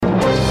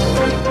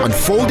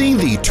unfolding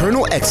the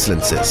eternal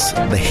excellences,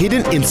 the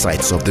hidden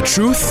insights of the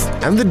truth,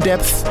 and the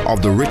depth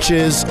of the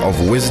riches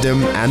of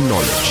wisdom and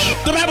knowledge.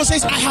 The Bible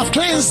says, I have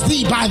cleansed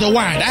thee by the word.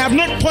 I have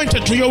not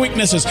pointed to your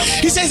weaknesses.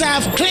 He says, I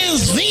have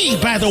cleansed thee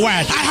by the word.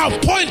 I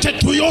have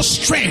pointed to your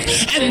strength.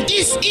 And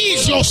this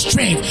is your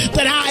strength,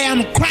 that I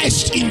am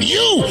Christ in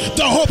you,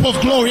 the hope of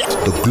glory.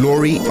 The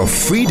glory of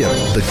freedom,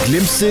 the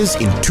glimpses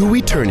into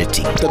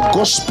eternity. The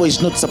gospel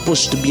is not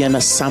supposed to be an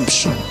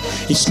assumption.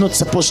 It's not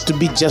supposed to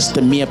be just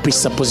a mere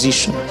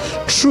presupposition.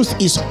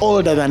 Truth is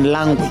older than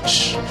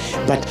language,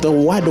 but the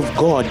word of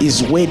God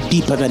is way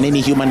deeper than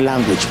any human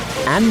language.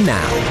 And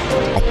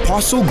now,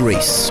 Apostle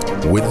Grace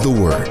with the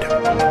word.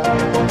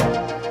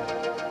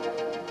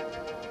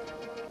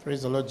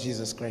 Praise the Lord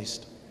Jesus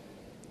Christ.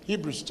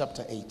 Hebrews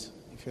chapter 8.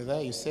 If you're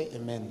there, you say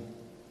amen.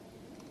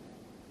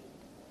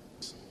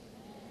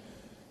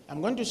 I'm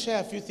going to share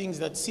a few things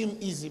that seem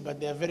easy, but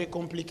they are very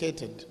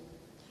complicated.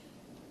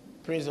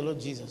 Praise the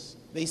Lord Jesus.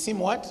 They seem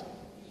what?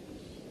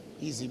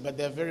 Easy, but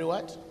they are very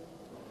what?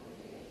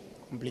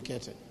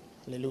 Complicated.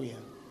 Hallelujah.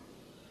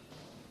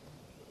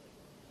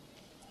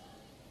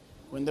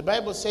 When the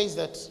Bible says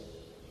that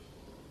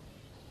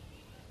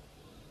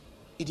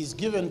it is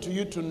given to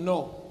you to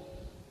know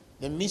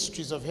the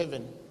mysteries of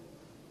heaven,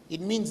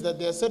 it means that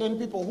there are certain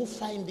people who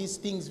find these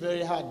things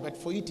very hard, but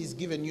for it is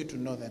given you to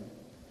know them.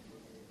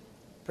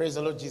 Praise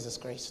the Lord Jesus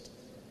Christ.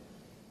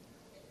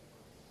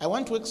 I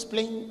want to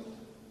explain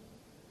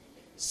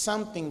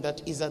something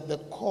that is at the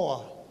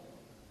core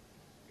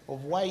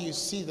of why you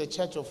see the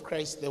Church of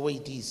Christ the way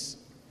it is.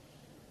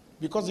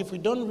 Because if we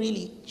don't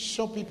really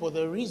show people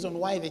the reason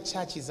why the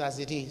church is as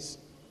it is,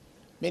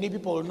 many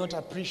people will not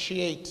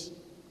appreciate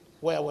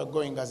where we're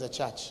going as a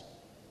church,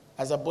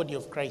 as a body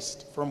of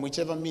Christ, from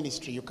whichever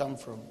ministry you come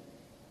from.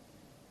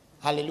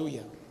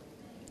 Hallelujah.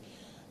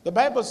 The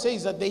Bible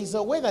says that there is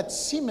a way that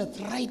seemeth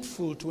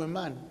rightful to a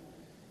man,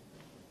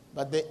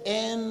 but the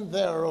end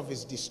thereof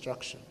is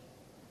destruction.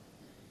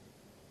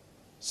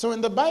 So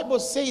when the Bible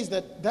says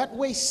that that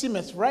way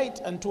seemeth right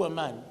unto a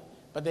man,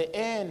 but the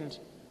end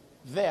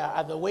there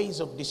are the ways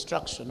of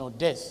destruction or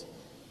death,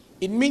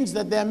 it means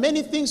that there are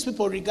many things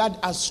people regard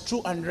as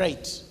true and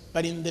right,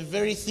 but in the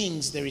very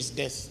things there is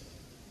death.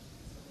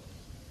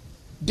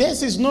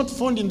 Death is not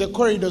found in the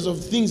corridors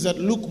of things that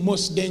look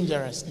most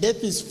dangerous.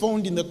 Death is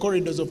found in the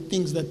corridors of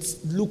things that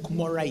look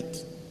more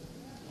right.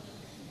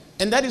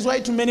 And that is why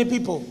to many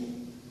people,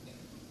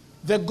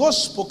 the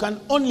gospel can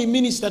only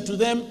minister to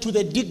them to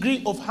the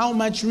degree of how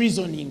much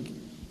reasoning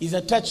is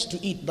attached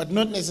to it, but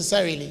not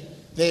necessarily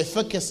the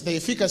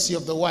efficacy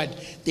of the word,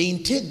 the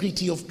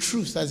integrity of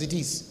truth as it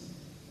is.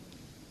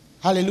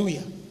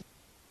 Hallelujah.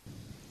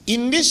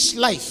 In this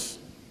life,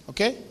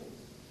 okay,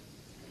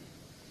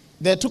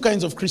 there are two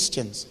kinds of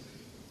Christians.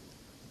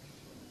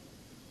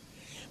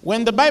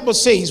 When the Bible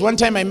says, one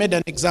time I made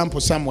an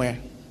example somewhere,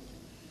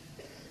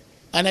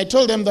 and I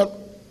told them that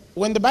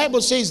when the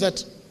Bible says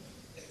that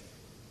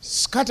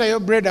scatter your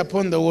bread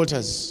upon the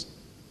waters,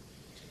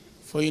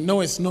 for you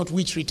knoweth not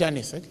which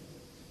returneth. Okay?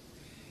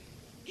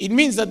 It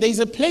means that there is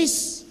a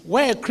place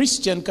where a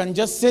Christian can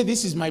just say,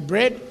 this is my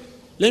bread,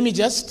 let me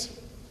just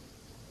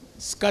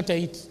scatter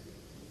it,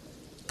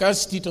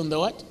 cast it on the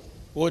what?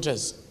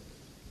 Waters.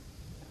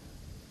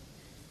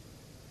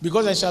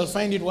 Because I shall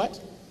find it what?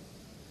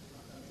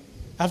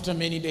 After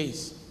many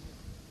days.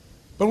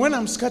 But when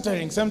I'm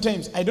scattering,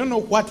 sometimes I don't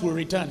know what will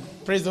return.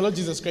 Praise the Lord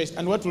Jesus Christ.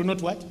 And what will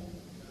not what?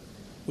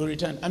 Will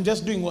return. I'm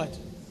just doing what?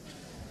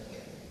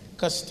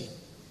 Casting.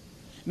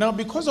 Now,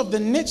 because of the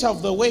nature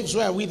of the waves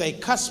wherewith I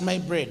cast my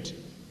bread,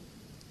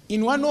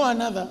 in one or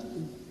another,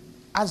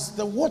 as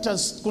the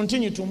waters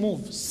continue to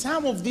move,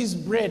 some of this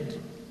bread,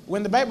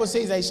 when the Bible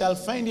says I shall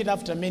find it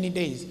after many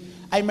days,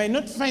 I might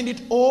not find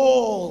it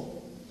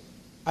all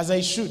as I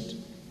should,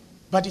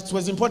 but it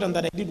was important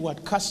that I did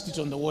what? Cast it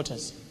on the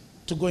waters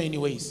to go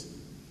anyways.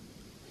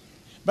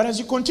 But as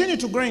you continue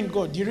to grow in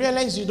God, you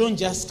realize you don't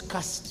just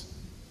cast.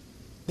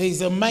 There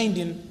is a mind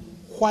in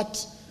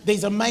what? There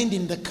is a mind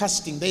in the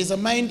casting. There is a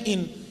mind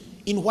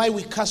in why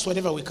we cast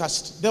whatever we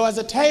cast. There was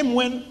a time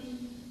when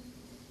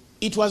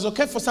it was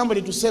okay for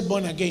somebody to say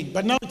born again,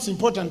 but now it's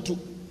important to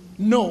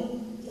know,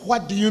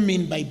 what do you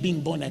mean by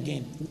being born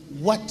again?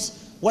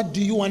 What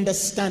do you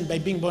understand by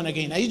being born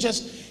again? Are you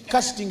just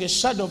casting a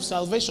shadow of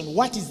salvation?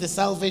 What is the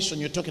salvation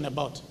you're talking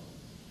about?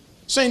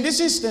 So in this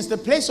instance, the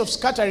place of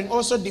scattering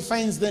also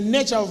defines the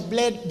nature of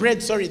bread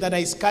that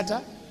I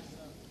scatter,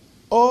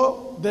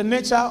 or the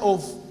nature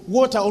of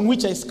water on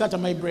which I scatter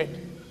my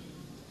bread.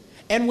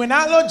 And when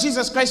our Lord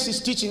Jesus Christ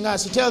is teaching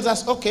us, he tells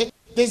us, okay,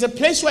 there's a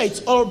place where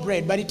it's all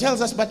bread, but he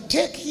tells us, but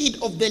take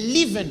heed of the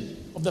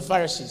leaven of the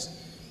Pharisees.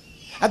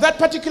 At that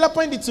particular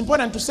point, it's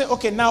important to say,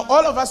 okay, now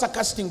all of us are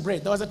casting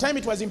bread. There was a time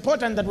it was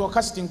important that we were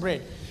casting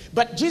bread.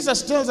 But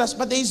Jesus tells us,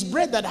 but there is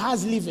bread that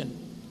has leaven.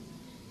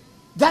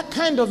 That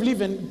kind of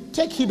leaven,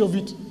 take heed of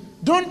it.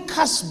 Don't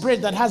cast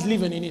bread that has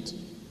leaven in it.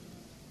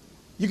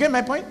 You get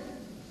my point?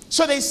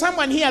 So there's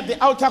someone here at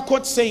the outer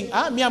court saying,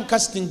 I'm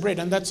casting bread,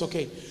 and that's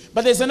okay.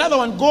 But there's another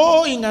one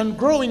going and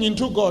growing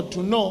into God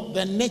to know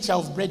the nature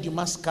of bread you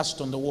must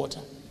cast on the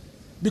water.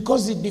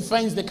 Because it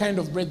defines the kind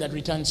of bread that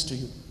returns to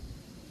you.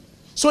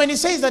 So when he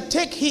says that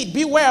take heed,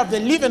 beware of the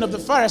leaven of the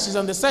Pharisees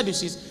and the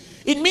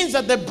Sadducees, it means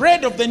that the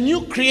bread of the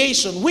new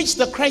creation, which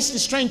the Christ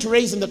is trying to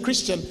raise in the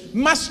Christian,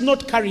 must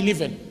not carry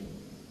leaven.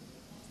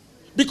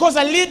 Because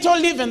a little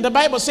leaven, the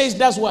Bible says,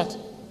 does what?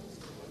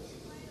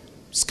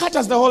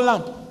 Scatters the whole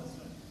lump.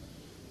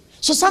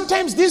 So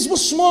sometimes these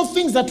small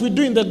things that we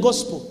do in the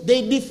gospel,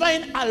 they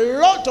define a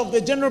lot of the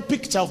general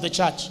picture of the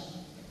church.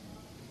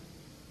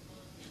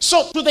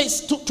 So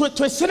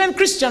to a certain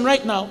Christian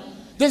right now,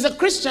 there's a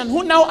Christian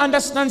who now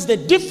understands the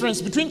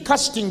difference between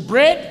casting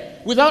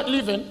bread without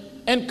leaven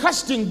and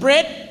casting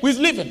bread with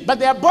leaven. But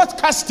they are both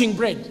casting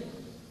bread.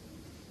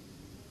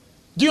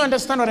 Do you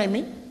understand what I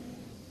mean?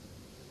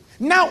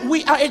 Now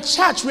we are a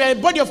church, we are a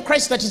body of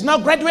Christ that is now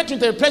graduating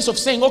to the place of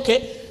saying,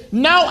 okay,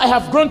 now I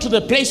have grown to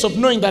the place of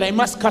knowing that I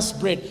must cast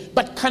bread.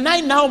 But can I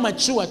now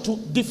mature to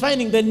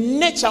defining the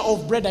nature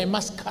of bread I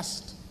must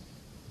cast?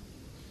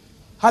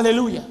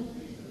 Hallelujah.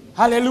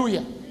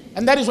 Hallelujah.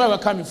 And that is where we're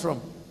coming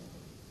from.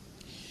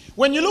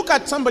 When you look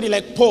at somebody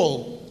like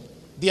Paul,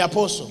 the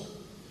apostle,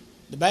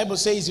 the Bible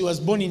says he was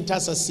born in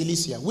Tarsus,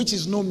 Cilicia, which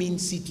is no mean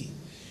city.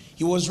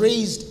 He was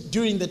raised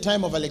during the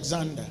time of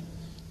Alexander.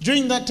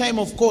 During that time,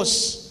 of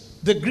course,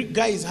 the Greek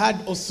guys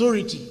had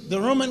authority.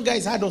 The Roman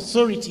guys had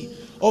authority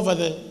over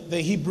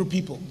the Hebrew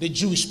people, the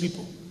Jewish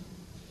people.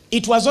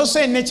 It was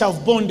also a nature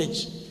of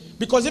bondage.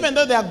 Because even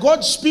though they are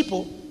God's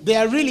people, they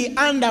are really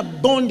under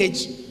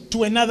bondage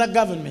to another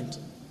government.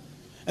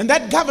 And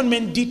that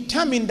government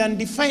determined and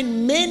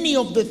defined many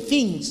of the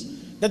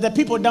things that the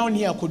people down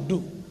here could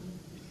do.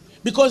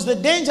 Because the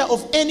danger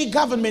of any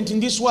government in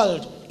this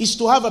world is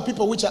to have a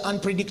people which are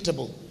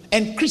unpredictable.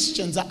 And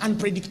Christians are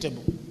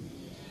unpredictable.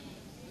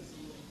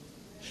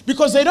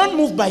 Because they don't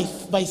move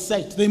by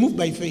sight, they move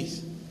by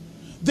faith.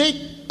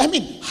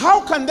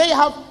 How can they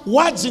have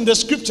words in the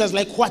scriptures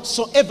like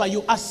whatsoever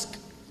you ask?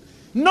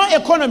 No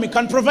economy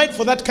can provide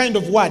for that kind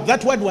of word,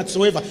 that word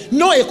whatsoever.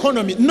 No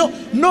economy,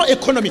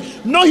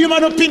 no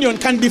human opinion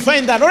can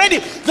define that. Already,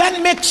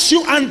 that makes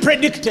you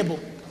unpredictable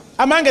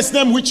amongst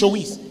them which you're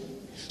with.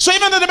 So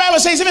even though the Bible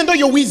says, even though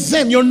you're with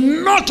them, you're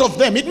not of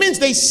them, it means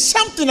there's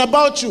something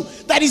about you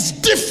that is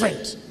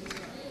different.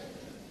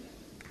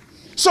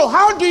 So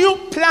how do you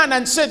plan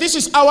and say, this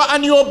is our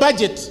annual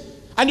budget,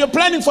 and you're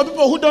planning for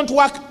people who don't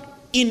work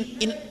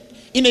in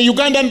a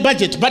Ugandan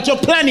budget, but you're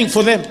planning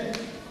for them?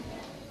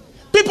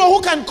 People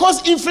who can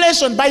cause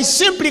inflation by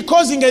simply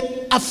causing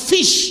a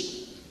fish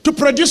to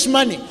produce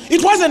money.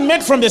 It wasn't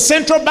made from the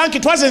central bank,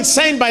 it wasn't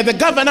signed by the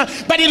governor,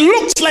 but it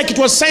looks like it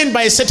was signed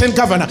by a certain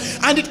governor,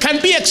 and it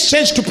can be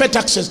exchanged to pay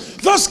taxes.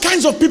 Those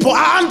kinds of people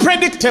are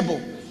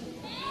unpredictable.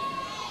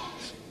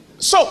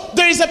 So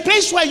there is a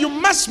place where you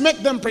must make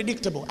them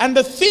predictable. And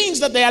the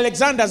things that the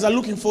Alexanders are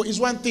looking for is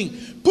one thing.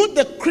 Put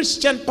the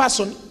Christian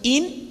person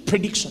in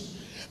prediction.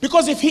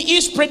 Because if he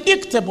is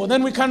predictable,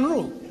 then we can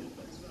rule.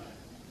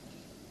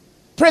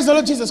 Praise the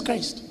Lord Jesus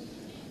Christ.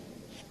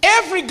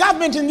 Every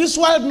government in this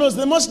world knows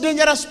the most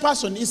dangerous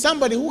person is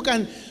somebody who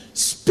can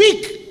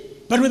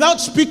speak, but without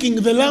speaking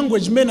the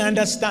language men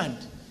understand.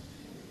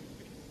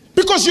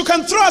 Because you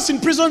can throw us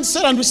in prison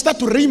cell and we start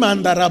to rima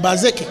and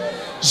rabazeke.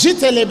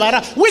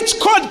 Which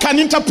code can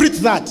interpret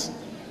that?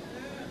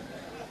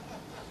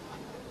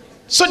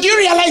 So do you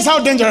realize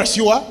how dangerous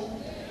you are?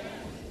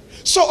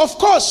 So of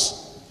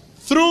course,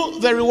 through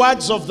the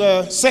rewards of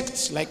the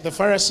sects like the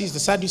Pharisees, the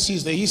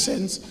Sadducees, the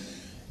Essenes,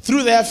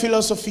 through their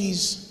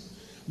philosophies,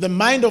 the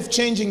mind of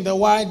changing the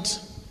word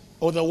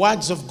or the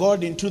words of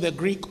God into the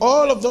Greek,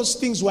 all of those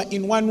things were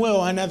in one way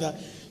or another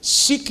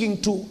seeking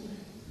to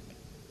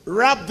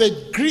wrap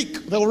the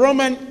Greek, the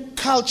Roman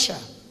culture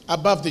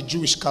above the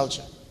Jewish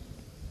culture.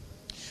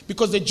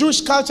 Because the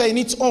Jewish culture in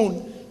its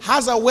own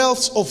has a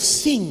wealth of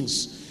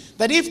things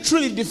that if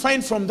truly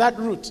defined from that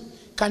root,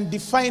 can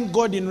define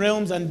God in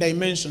realms and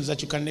dimensions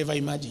that you can never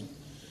imagine.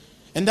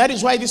 And that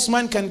is why this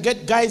man can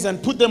get guys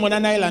and put them on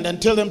an island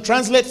and tell them,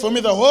 translate for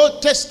me the whole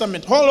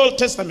Testament, whole Old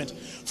Testament,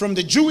 from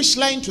the Jewish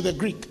line to the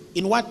Greek,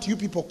 in what you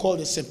people call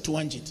the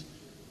Septuagint.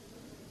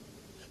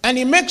 And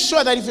he makes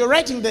sure that if you're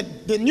writing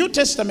the New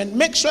Testament,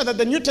 make sure that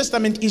the New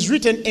Testament is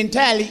written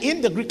entirely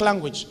in the Greek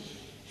language.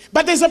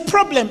 But there's a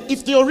problem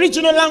if the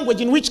original language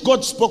in which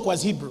God spoke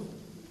was Hebrew.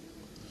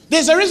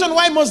 There's a reason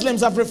why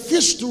Muslims have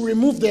refused to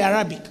remove the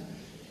Arabic.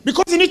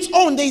 Because in its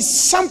own, there is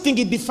something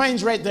it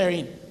defines right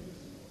therein.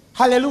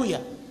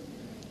 Hallelujah.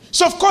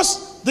 So of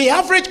course, the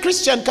average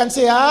Christian can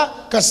say,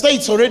 Kasta,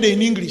 it's already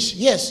in English.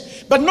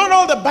 Yes. But not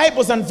all the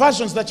Bibles and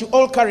versions that you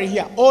all carry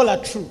here, all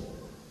are true.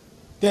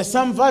 There are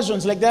some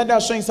versions, like the other I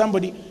was showing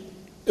somebody,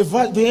 the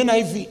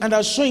NIV, and I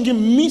was showing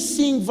him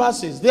missing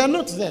verses. They are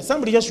not there.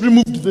 Somebody just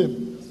removed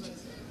them.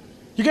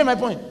 You get my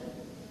point?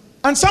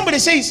 And somebody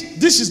says,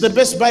 this is the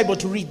best Bible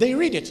to read. They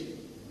read it.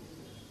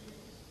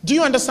 Do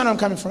you understand where I'm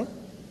coming from?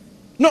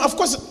 No, of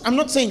course, I'm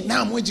not saying,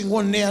 now I'm waging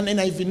war on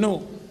NIV.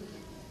 No.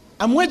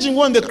 I'm waging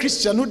war on the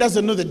Christian who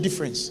doesn't know the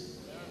difference.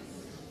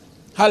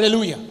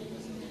 Hallelujah.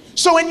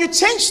 So when you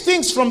change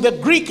things from the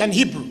Greek and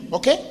Hebrew,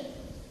 okay?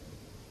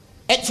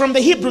 From the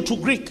Hebrew to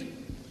Greek,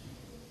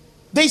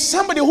 There is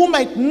somebody who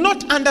might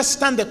not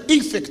understand the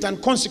effect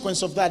and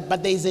consequence of that,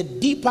 but there is a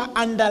deeper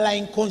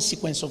underlying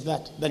consequence of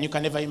that than you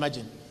can ever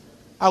imagine.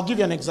 I'll give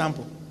you an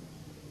example.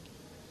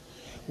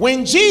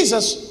 When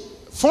Jesus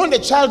found a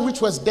child which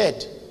was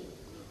dead,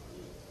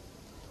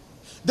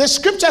 the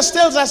scriptures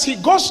tells us he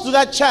goes to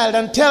that child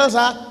and tells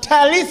her,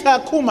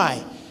 Talitha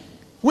Kumai.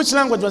 Which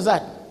language was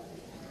that?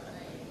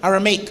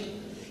 Aramaic.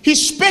 He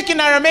spake in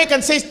Aramaic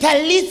and says,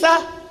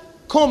 Talitha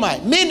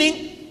Kumai,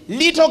 meaning,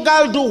 little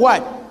girl, do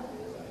what?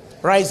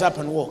 Rise up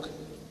and walk.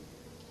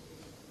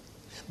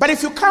 But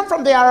if you come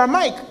from the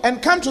Aramaic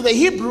and come to the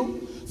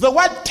Hebrew, the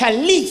word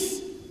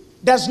talith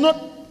does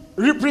not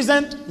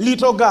represent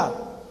little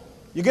girl.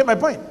 You get my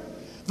point?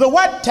 The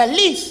word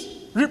talith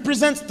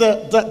represents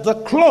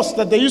the cloth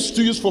that they used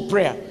to use for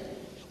prayer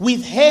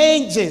with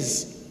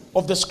hinges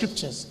of the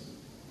scriptures.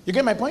 You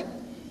get my point?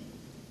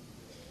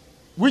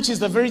 Which is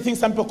the very thing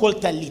some people call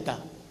talita.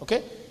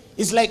 Okay?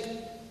 It's like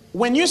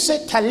when you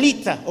say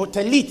talita or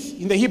talit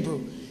in the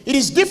Hebrew, it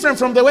is different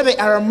from the way the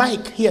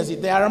Aramaic hears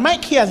it. The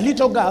Aramaic hears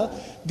little girl,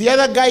 the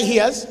other guy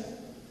hears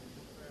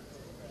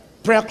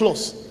prayer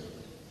clothes.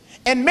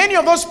 And many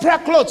of those prayer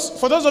clothes,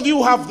 for those of you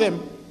who have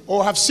them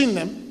or have seen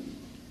them,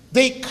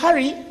 they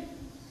carry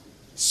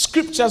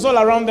scriptures all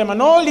around them.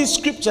 And all these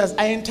scriptures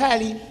are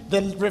entirely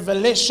the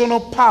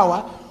revelational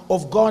power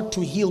of God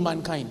to heal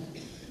mankind.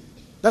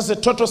 That's the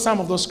total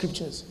sum of those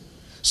scriptures.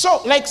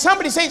 So, like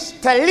somebody says,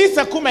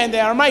 Talitha Kuma in the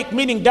Aramaic,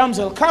 meaning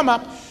damsel, come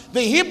up.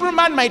 The Hebrew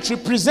man might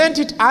represent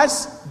it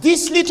as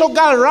this little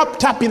girl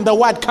wrapped up in the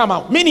word come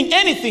out. Meaning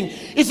anything,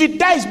 if it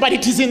dies but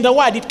it is in the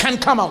word, it can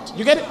come out.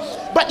 You get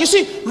it? But you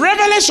see,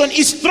 revelation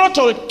is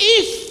throttled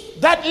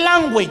if that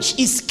language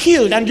is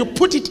killed and you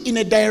put it in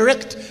a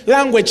direct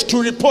language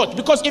to report.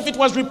 Because if it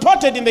was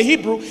reported in the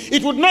Hebrew,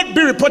 it would not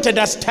be reported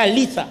as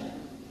Talitha.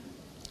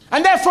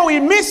 And therefore we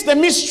miss the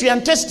mystery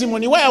and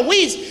testimony where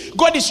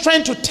God is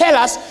trying to tell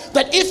us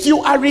that if you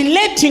are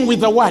relating with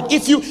the word,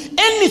 if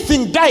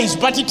anything dies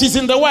but it is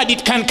in the word,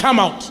 it can come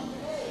out.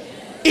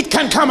 It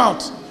can come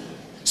out.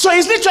 So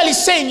he's literally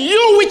saying,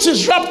 you which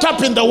is wrapped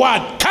up in the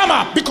word, come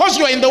up. Because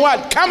you are in the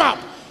word, come up.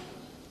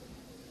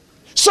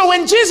 So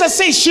when Jesus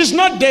says she's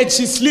not dead,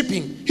 she's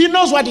sleeping, he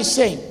knows what he's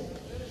saying.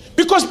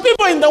 Because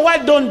people in the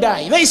word don't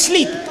die, they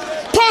sleep.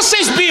 Paul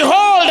says,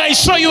 behold, I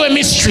show you a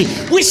mystery.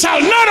 We shall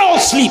not all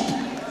sleep,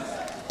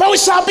 but we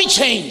shall be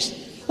changed.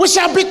 We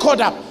shall be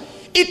caught up.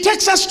 It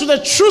takes us to the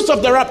truth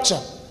of the rapture.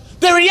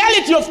 The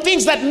reality of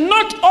things that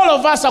not all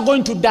of us are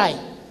going to die.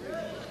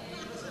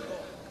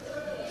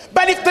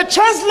 But if the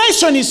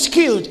translation is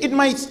killed, it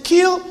might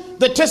kill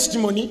the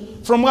testimony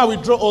from where we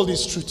draw all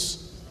these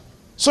truths.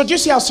 So do you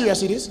see how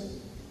serious it is?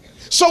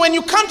 So when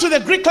you come to the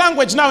Greek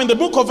language now in the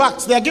book of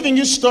Acts, they are giving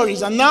you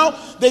stories. And now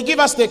they give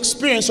us the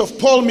experience of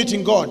Paul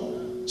meeting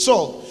God.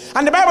 So,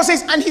 and the Bible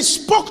says, and he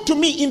spoke to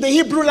me in the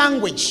Hebrew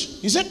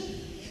language. Is it?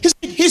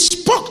 He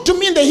spoke to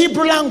me in the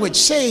Hebrew language,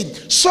 saying,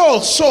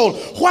 Saul, Saul,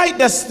 why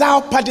dost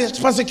thou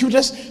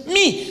persecutest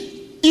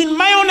me? In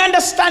my own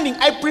understanding,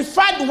 I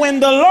preferred when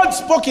the Lord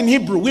spoke in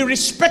Hebrew. We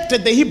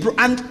respected the Hebrew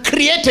and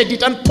created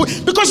it and put,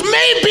 because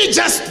maybe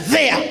just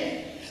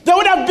there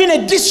would have been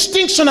a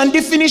distinction and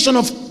definition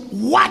of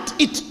what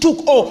it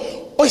took, or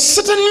a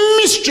certain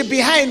mystery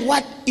behind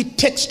what it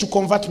takes to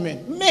convert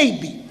men.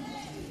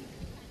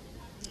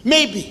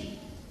 Maybe.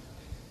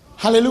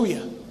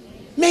 Hallelujah.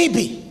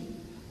 Maybe.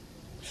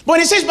 But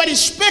he says, but he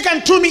spake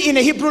unto me in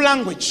a Hebrew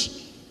language.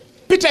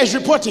 Peter is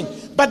reporting,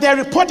 but they are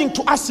reporting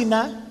to us in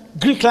a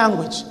Greek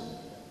language.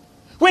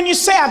 When you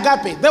say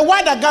agape, the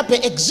word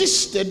agape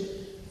existed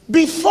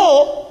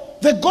before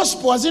the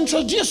gospel was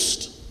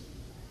introduced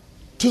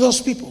to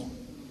those people.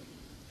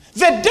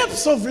 The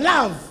depth of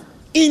love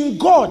in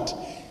God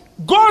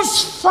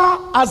goes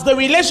far as the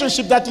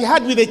relationship that he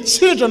had with the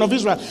children of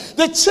Israel.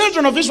 The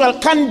children of Israel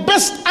can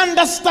best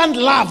understand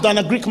love than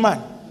a Greek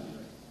man.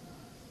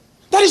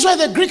 That is why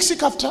the Greeks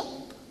seek after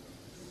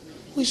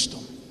wisdom.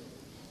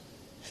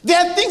 There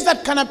are things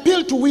that can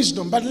appeal to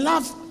wisdom, but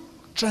love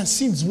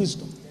transcends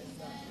wisdom.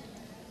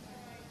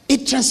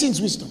 It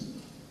transcends wisdom.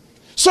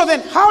 So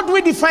then, how do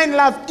we define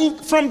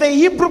love from the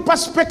Hebrew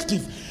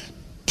perspective?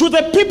 To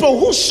the people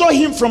who saw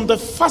him from the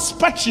first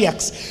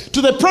patriarchs,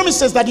 to the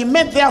promises that he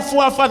made there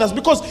for our fathers.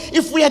 Because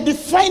if we are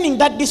defining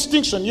that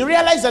distinction, you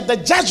realize that the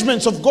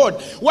judgments of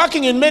God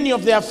working in many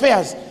of their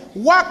affairs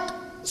work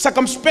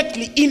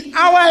circumspectly in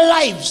our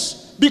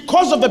lives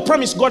because of the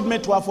promise God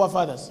made to our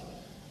forefathers.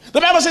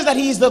 The Bible says that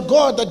he is the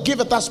God that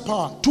giveth us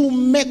power to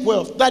make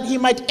wealth, that he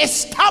might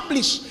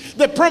establish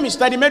the promise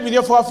that he made with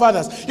your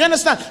forefathers. You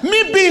understand?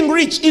 Me being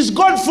rich is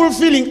God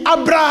fulfilling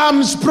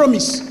Abraham's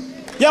promise.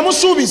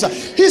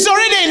 He's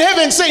already in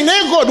heaven saying,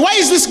 hey God, why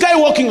is this guy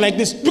walking like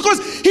this?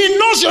 Because he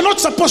knows you're not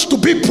supposed to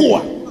be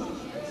poor.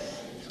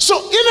 So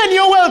even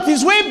your wealth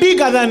is way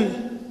bigger than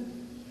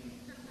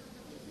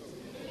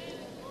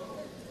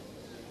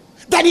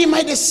that he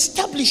might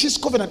establish his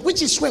covenant,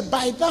 which is swear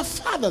by the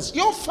fathers,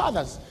 your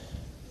fathers.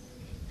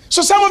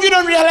 So some of you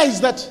don't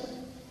realize that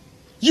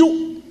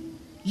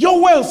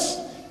your wealth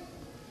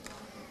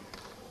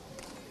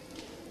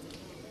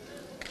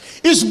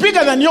is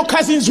bigger than your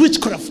cousin's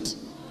witchcraft.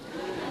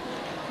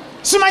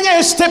 Simanya,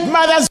 your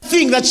stepmother's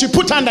thing that she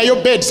put under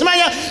your bed.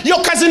 Simanya, your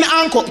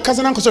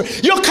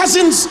your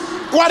cousin's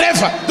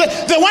whatever,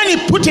 the one he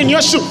put in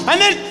your shoe. And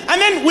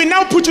then we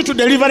now put you to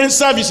deliverance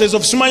services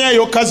of Simanya,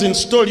 your cousin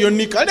stole your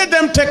nika. Let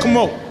them take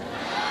more.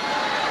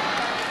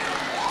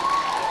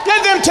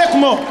 Let them take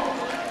more.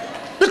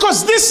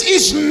 Because this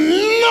is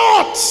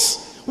not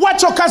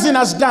what your cousin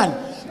has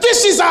done.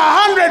 This is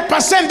 100%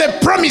 the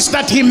promise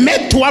that he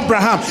made to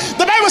Abraham.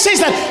 The Bible says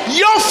that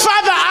your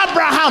father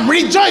Abraham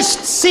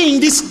rejoiced seeing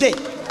this day.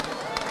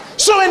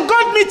 So when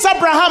God meets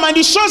Abraham and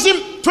he shows him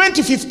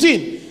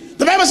 2015,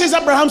 the Bible says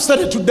Abraham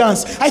started to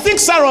dance. I think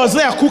Sarah was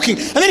there cooking.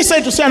 And then he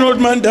started to see an old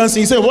man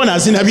dancing. He said,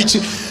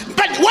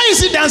 but why is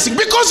he dancing?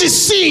 Because he's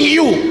seeing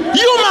you.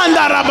 You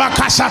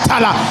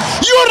mandarabakashatala.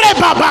 You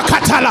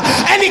rebabakatala.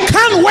 And he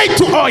can't wait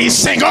to, he's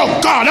saying, oh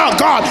God, oh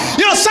God.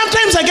 You know,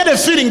 sometimes I get a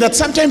feeling that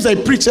sometimes I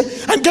preach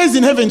and guys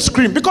in heaven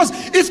scream. Because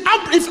if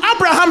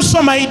Abraham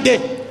saw my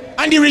day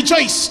and he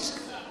rejoiced.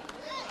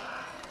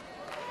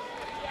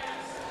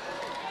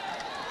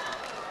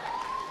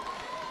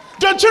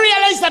 Don't you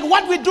realize that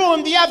what we do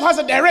on the earth has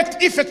a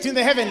direct effect in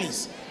the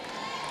heavenlies?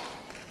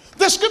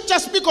 The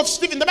scriptures speak of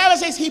Stephen. The Bible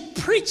says he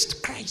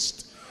preached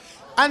Christ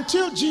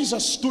until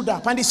Jesus stood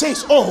up. And he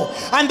says,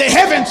 and the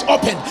heavens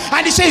opened.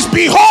 And he says,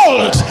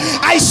 behold,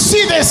 I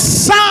see the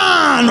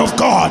Son of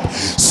God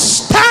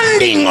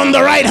standing on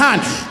the right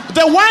hand.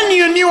 The one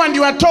you knew and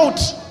you were taught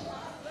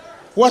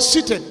was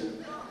seated.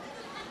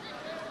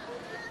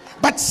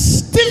 But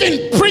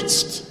Stephen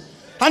preached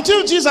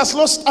until Jesus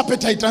lost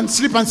appetite and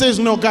sleep and says,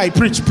 no, guy,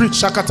 preach.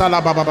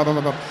 Shakatala,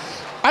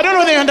 I don't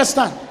know if they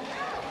understand.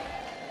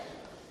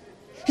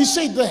 He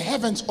said the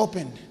heavens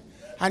opened.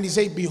 And he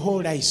said,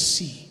 behold, I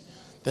see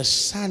the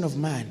Son of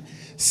Man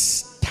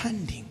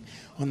standing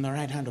on the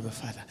right hand of the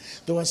Father.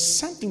 There was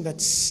something that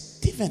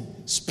Stephen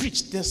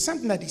preached. There's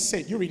something that he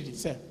said. You read it,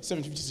 it's there,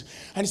 7:56.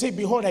 And he said,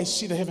 behold, I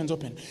see the heavens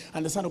open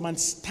and the Son of Man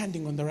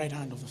standing on the right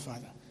hand of the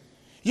Father.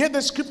 Yet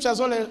the scriptures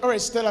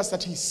always tell us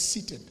that he's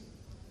seated.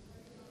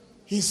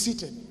 He's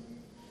seated.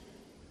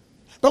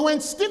 But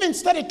when Stephen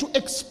started to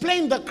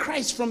explain the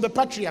Christ from the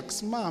patriarchs,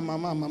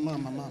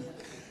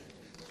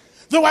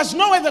 there was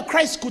no way the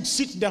Christ could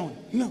sit down.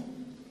 No.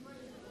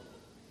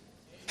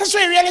 That's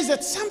why I realized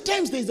that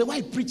sometimes there's a way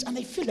I preach and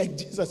I feel like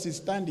Jesus is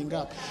standing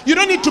up. You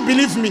don't need to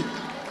believe me.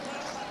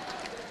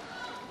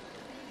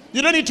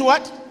 You don't need to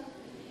what?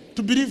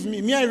 To believe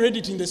me. Me, I read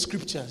it in the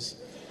scriptures.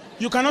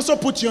 You can also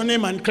put your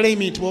name and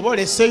claim it.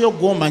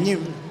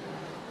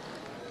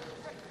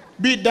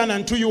 Be it done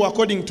unto you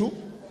according to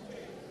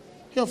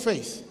your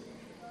faith.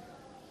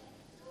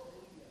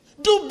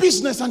 Do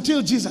business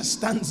until Jesus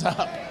stands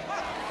up.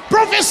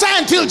 Prophesy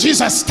until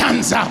Jesus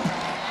stands up.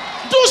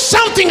 Do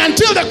something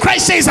until the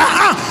Christ says,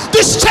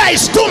 this chair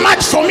is too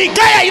much for me.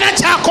 I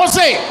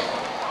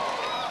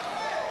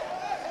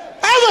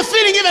have a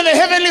feeling even the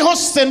heavenly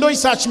hosts enjoy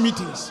such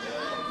meetings.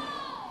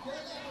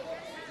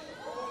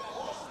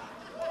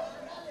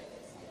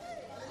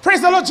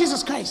 Praise the Lord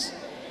Jesus Christ.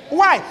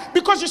 Why?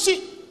 Because you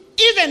see,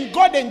 even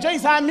God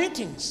enjoys our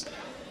meetings.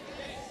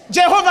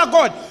 Jehovah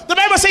God. The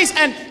Bible says,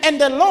 and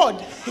the Lord,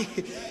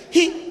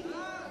 he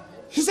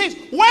says,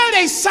 while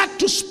they sat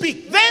to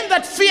speak, them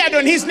that feared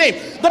on his name,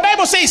 the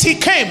Bible says he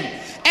came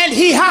and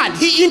he heard.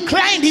 He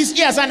inclined his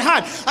ears and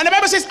heard. And the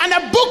Bible says, and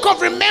a book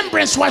of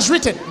remembrance was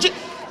written.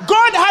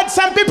 God had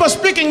some people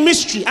speaking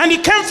mystery, and he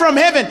came from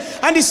heaven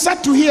and he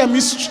sat to hear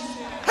mystery.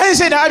 And he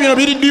said, I'm going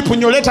to be deep in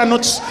your letter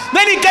notes.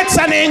 Then he gets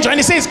an angel and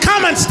he says,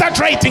 come and start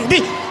writing.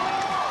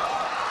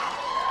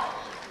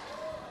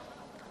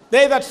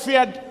 They that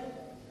feared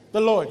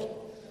the Lord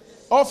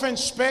often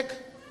spake,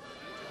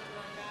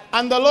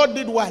 and the Lord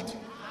did what?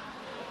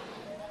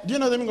 Do you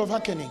know the meaning of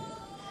hearkening?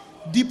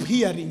 Deep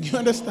hearing, you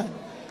understand?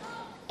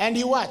 And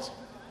he what?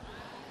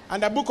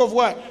 And a book of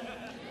what?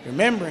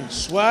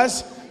 Remembrance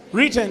was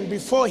written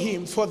before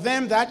him for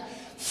them that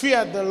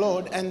feared the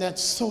Lord and that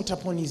sought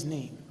upon his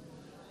name.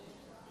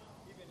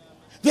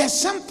 There's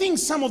something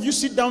some of you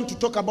sit down to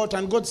talk about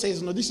and God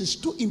says, no, this is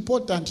too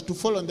important to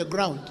fall on the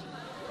ground.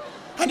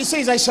 And he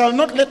says, I shall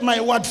not let my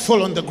word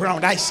fall on the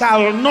ground. I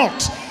shall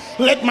not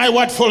let my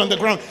word fall on the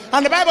ground.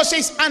 And the Bible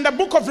says, and the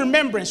book of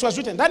remembrance was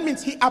written. That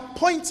means he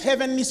appoints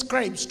heavenly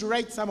scribes to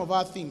write some of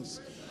our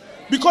things.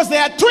 Because they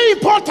are too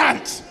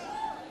important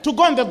to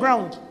go on the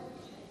ground.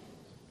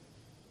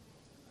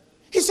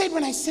 He said,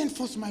 when I send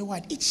forth my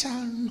word, it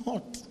shall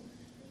not.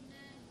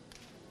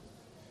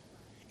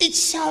 It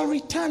shall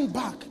return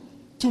back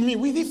to me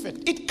with effect.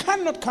 It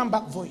cannot come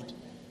back void.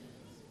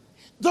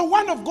 The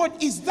word of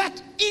God is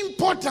that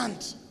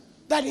important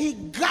that he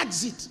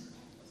guards it.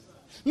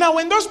 Now,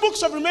 when those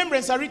books of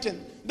remembrance are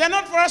written, they're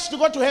not for us to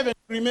go to heaven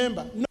and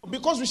remember. No,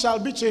 because we shall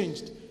be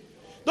changed.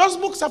 Those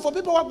books are for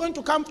people who are going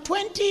to come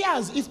 20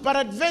 years if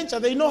peradventure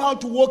they know how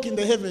to walk in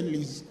the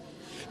heavenlies.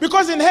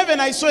 Because in heaven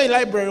I saw a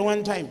library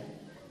one time.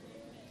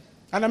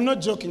 And I'm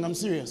not joking, I'm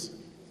serious.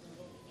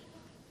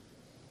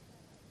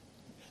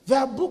 There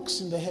are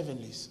books in the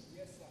heavenlies.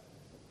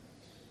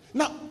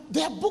 Now,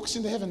 there are books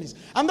in the heavens,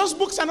 and those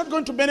books are not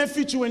going to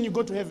benefit you when you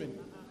go to heaven,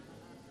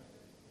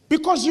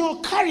 because you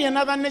will carry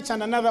another nature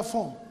and another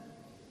form.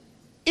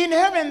 In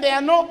heaven, there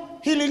are no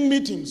healing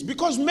meetings,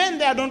 because men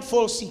there don't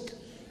fall sick.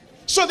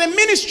 So the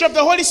ministry of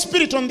the Holy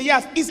Spirit on the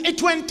earth is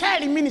to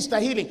entirely minister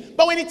healing.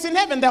 But when it's in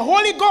heaven, the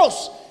Holy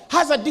Ghost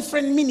has a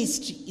different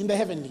ministry in the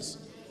heavenlies.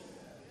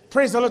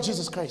 Praise the Lord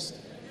Jesus Christ.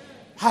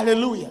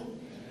 Hallelujah.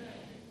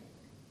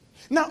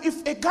 Now,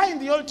 if a guy in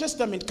the Old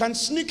Testament can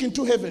sneak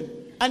into heaven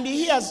and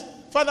he hears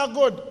Father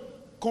God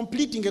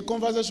completing a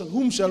conversation,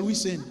 whom shall we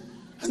send?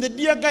 And the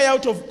dear guy,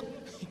 out of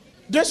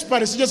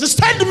desperation, just says,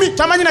 send me. He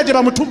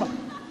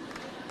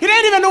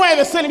didn't even know why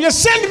they sent him.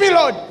 Just send me,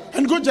 Lord.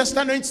 And God just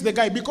anoints the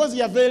guy because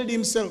he availed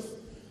himself.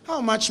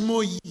 How much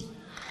more ye,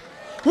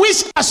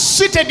 which are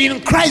seated in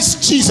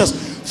Christ Jesus,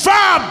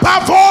 far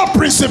above all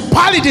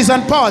principalities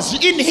and powers.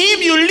 In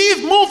him you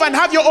live, move, and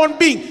have your own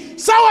being.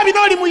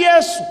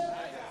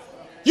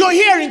 You're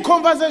hearing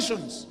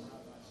conversations.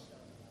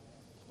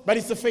 But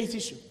it's a faith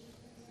issue.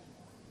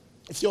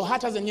 If your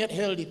heart hasn't yet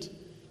held it,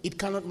 it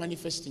cannot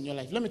manifest in your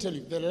life. Let me tell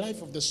you, the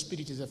life of the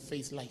Spirit is a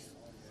faith life.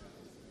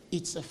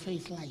 It's a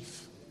faith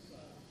life.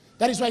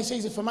 That is why he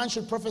says, if a man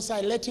should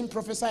prophesy, let him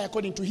prophesy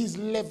according to his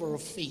level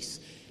of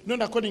faith,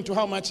 not according to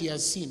how much he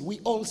has seen. We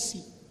all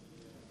see.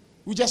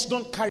 We just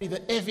don't carry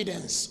the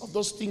evidence of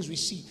those things we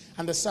see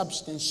and the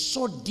substance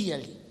so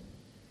dearly.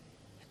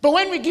 But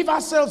when we give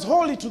ourselves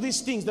wholly to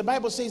these things, the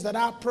Bible says that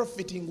our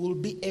profiting will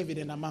be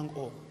evident among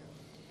all.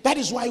 That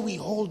is why we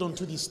hold on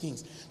to these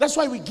things. That's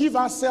why we give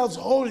ourselves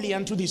wholly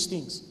unto these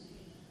things.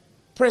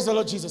 Praise the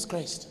Lord Jesus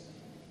Christ.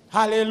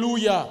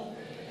 Hallelujah. Amen.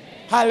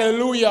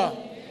 Hallelujah.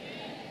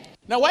 Amen.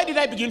 Now, why did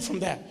I begin from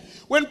there?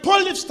 When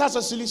Paul leaves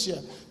Tarsus,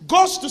 Cilicia,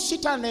 goes to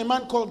sit under a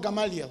man called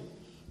Gamaliel,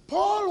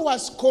 Paul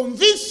was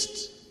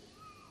convinced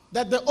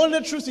that the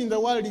only truth in the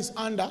world is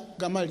under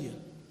Gamaliel,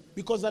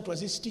 because that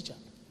was his teacher.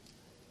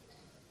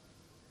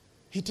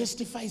 He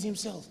testifies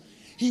himself.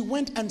 He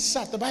went and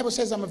sat. The Bible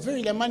says, I'm a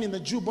very young man in the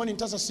Jew, born in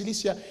Tarsus,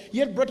 Cilicia,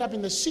 yet brought up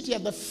in the city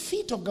at the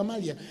feet of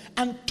Gamaliel,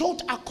 and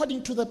taught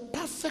according to the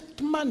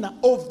perfect manner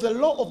of the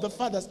law of the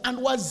fathers, and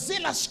was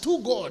zealous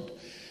toward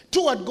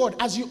God,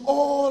 as you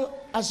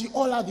all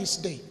are this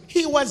day.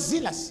 He was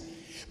zealous.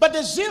 But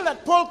the zeal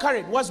that Paul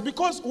carried was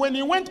because when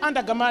he went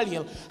under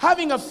Gamaliel,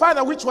 having a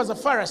father which was a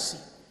Pharisee,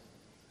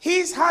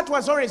 his heart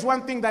was always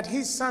one thing, that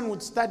his son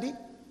would study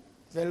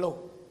the law.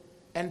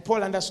 And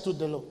Paul understood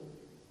the law.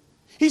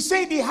 He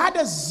said he had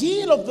a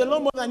zeal of the law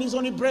more than his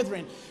only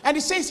brethren. And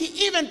he says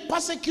he even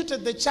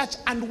persecuted the church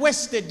and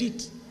wasted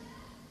it.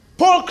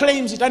 Paul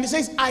claims it, and he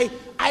says, I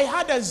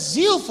had a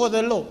zeal for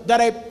the law,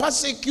 that I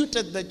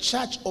persecuted the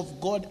church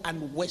of God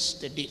and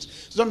wasted it.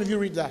 Some of you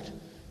read that.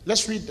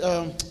 Let's read,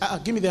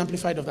 give me the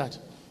amplified of that.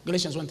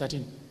 Galatians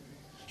 1:13.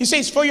 He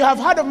says, for you have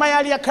heard of my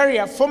earlier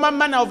career, former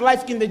manner of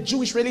life in the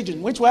Jewish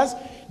religion, which was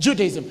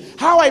Judaism.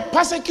 How I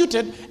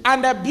persecuted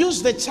and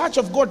abused the church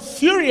of God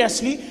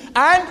furiously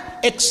and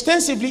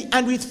extensively,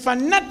 and with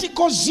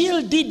fanatical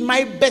zeal did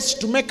my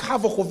best to make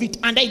havoc of it,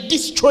 and I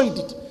destroyed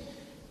it.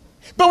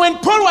 But when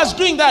Paul was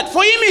doing that,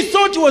 for him he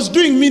thought he was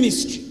doing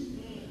ministry.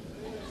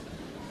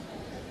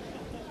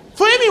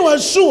 For him he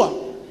was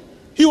sure.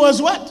 He was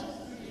what?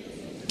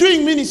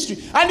 Doing ministry.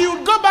 And he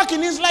would go back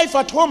in his life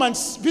at home and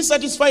be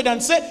satisfied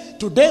and say,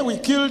 today we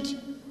killed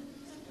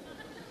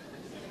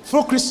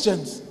 4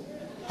 Christians.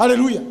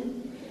 Hallelujah.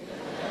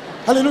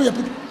 Hallelujah,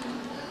 people.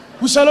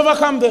 We shall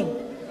overcome them.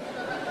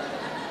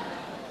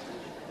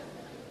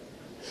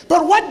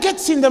 But what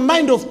gets in the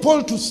mind of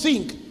Paul to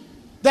think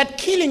that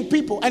killing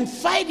people and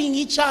fighting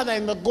each other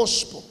in the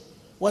gospel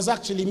was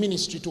actually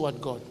ministry toward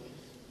God?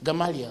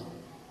 Gamaliel.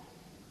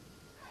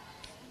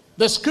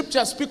 The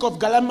scriptures speak of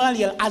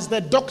Gamaliel as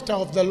the doctor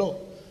of the law.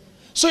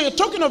 So you're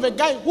talking of a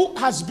guy who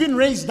has been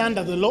raised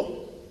under the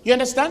law. You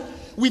understand?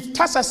 With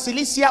Tarsus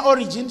Cilicia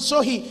origin.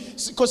 So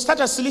because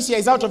Tarsus Cilicia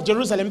is out of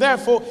Jerusalem,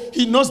 therefore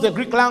he knows the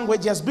Greek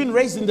language. He has been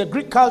raised in the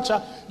Greek culture.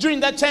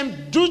 During that time,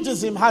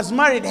 Judaism has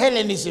married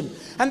Hellenism.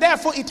 And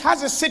therefore it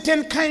has a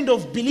certain kind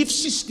of belief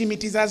system.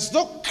 It is as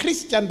though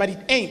Christian, but it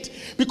ain't.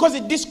 Because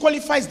it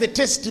disqualifies the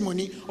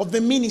testimony of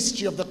the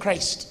ministry of the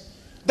Christ.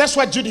 That's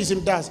what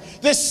Judaism does.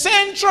 The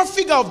central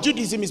figure of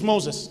Judaism is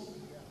Moses.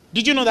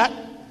 Did you know that?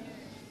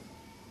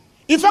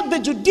 In fact, the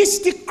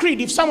Judaistic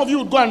Creed, if some of you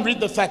would go and read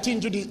the 13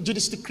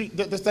 Judaistic Creed,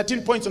 the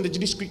 13 points on the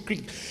Judaistic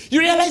Creed,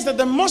 you realize that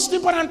the most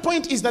important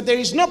point is that there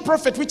is no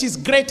prophet which is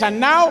greater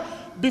now,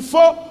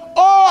 before, or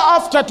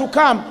after to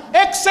come,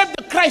 except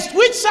the Christ,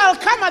 which shall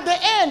come at the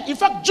end. In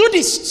fact,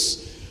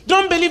 Judists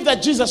don't believe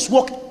that Jesus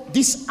walked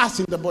this earth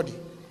in the body.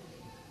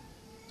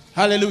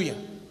 Hallelujah.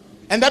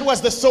 And that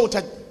was the thought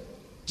at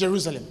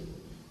Jerusalem.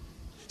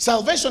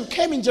 Salvation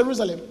came in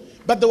Jerusalem,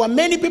 but there were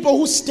many people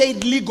who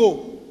stayed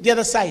legal the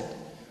other side.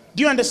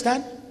 Do you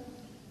understand?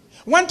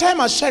 One time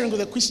I was sharing with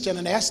a Christian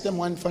and I asked them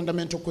one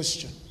fundamental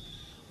question.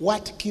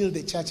 What killed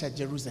the church at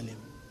Jerusalem?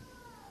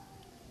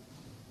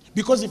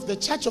 Because if the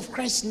church of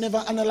Christ never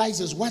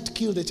analyzes what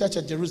killed the church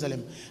at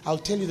Jerusalem, I'll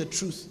tell you the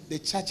truth. The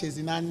churches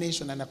in our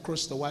nation and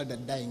across the world are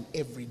dying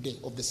every day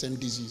of the same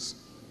disease.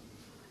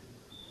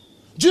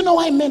 Do you know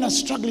why men are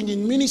struggling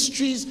in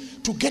ministries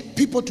to get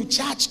people to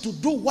church, to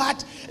do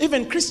what?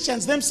 Even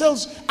Christians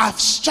themselves are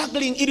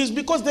struggling. It is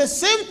because the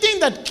same thing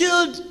that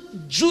killed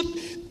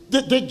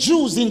the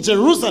Jews in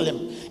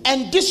Jerusalem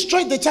and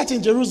destroyed the church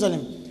in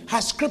Jerusalem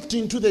has crept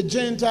into the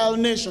Gentile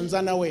nations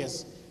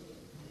unawares.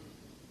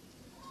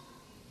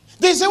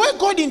 There's a way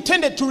God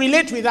intended to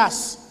relate with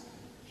us,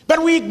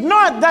 but we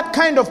ignored that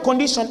kind of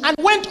condition and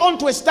went on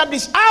to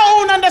establish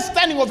our own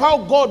understanding of how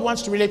God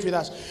wants to relate with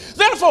us.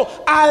 Therefore,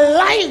 our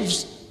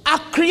lives are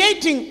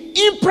creating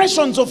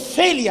impressions of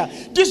failure,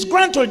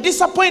 disgruntled,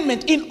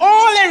 disappointment in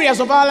all areas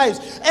of our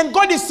lives. And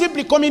God is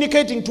simply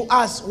communicating to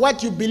us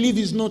what you believe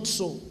is not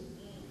so.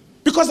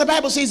 Because the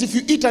Bible says if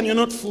you eat and you're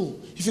not full,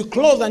 if you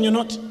clothe and you're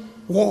not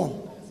warm,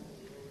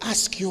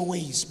 ask your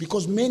ways,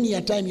 because many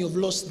a time you've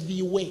lost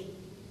the way,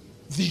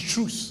 the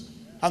truth,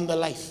 and the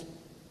life.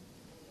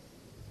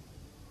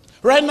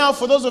 Right now,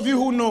 for those of you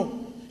who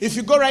know, if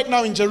you go right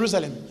now in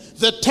Jerusalem,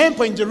 the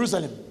temple in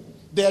Jerusalem,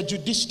 they are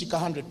Judaistic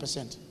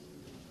 100%.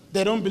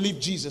 They don't believe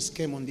Jesus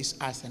came on this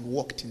earth and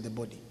walked in the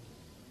body.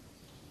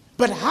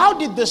 But how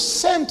did the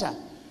center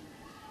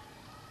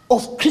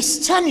of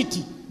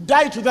Christianity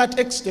die to that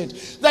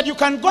extent that you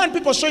can go and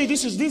people show you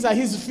these are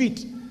his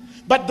feet?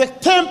 But the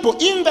temple,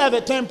 in there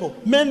the temple,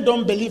 men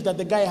don't believe that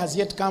the guy has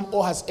yet come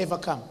or has ever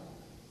come.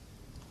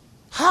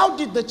 How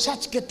did the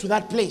church get to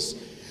that place?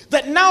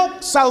 That now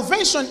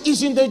salvation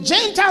is in the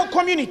Gentile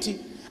community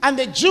and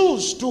the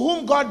Jews to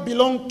whom God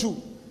belonged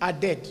to are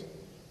dead.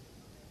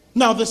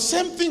 Now the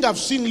same thing I've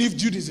seen leave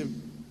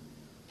Judaism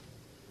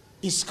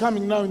is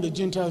coming now in the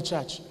Gentile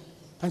church.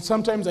 And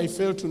sometimes I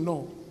fail to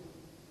know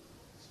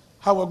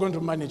how we're going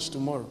to manage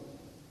tomorrow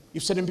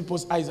if certain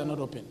people's eyes are not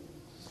open.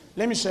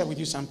 Let me share with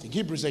you something.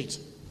 Hebrews 8.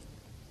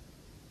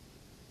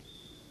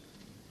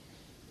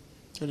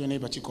 Tell your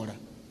neighbor, Chikora.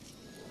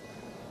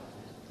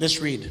 Let's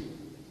read.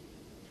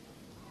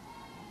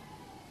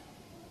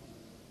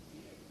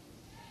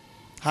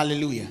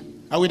 Hallelujah.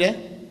 Are we there?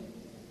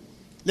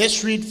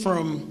 Let's read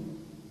from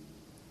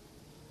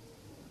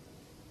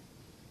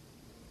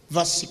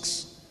verse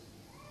 6.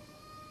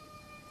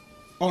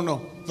 Oh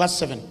no, verse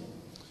 7.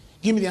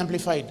 Give me the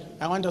Amplified.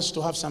 I want us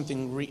to have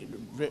something.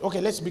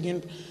 Okay, let's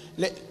begin.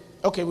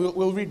 Okay,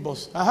 we'll read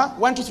both.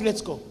 1, 2, 3,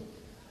 let's go.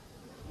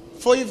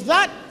 For if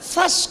that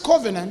first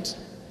covenant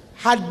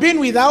had been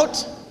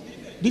without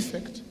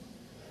defect,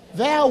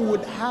 there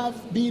would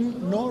have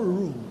been no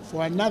room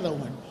for another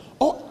one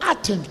or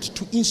attempt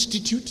to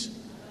institute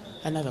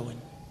another one.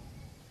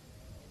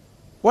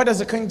 What does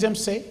the King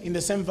James say in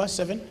the same verse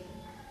 7?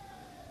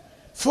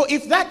 For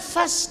if that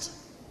first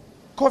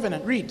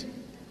covenant, read,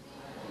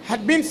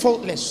 had been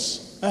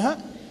faultless,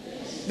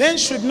 then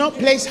should no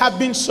place have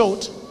been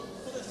sought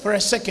for a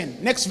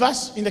second. Next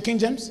verse in the King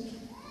James.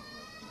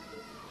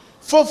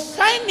 For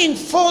finding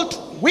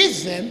fault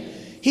with them,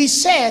 he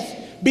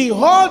saith,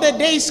 behold, the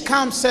days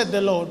come, said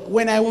the Lord,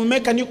 when I will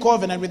make a new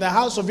covenant with the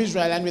house of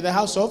Israel and with the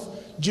house of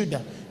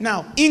Judah.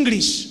 Now,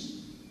 English,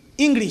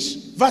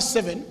 verse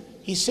 7,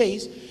 he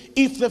says,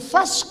 if the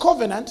first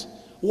covenant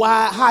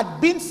had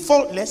been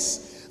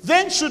faultless,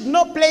 then should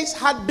no place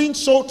have been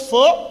sought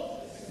for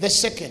the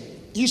second.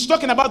 He's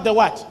talking about the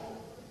what?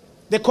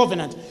 The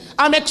covenant.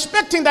 I'm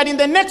expecting that in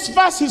the next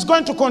verse he's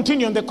going to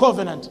continue on the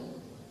covenant.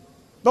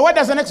 But what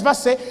does the next verse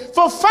say?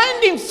 For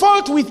finding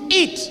fault with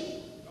it.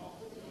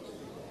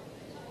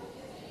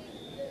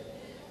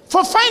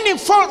 For finding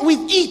fault with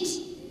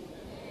it.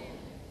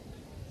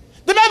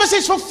 The Bible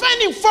says, for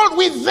finding fault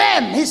with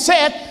them, he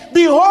said,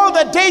 behold,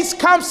 the days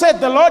come, said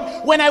the Lord,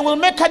 when I will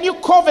make a new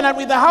covenant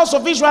with the house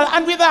of Israel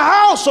and with the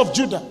house of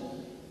Judah.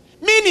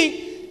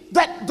 Meaning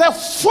that the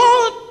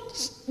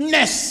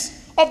faultness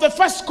of the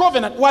first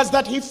covenant was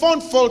that he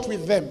found fault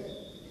with them.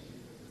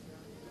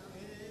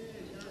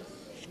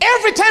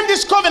 Every time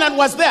this covenant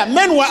was there,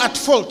 men were at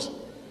fault.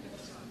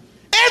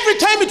 Every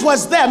time it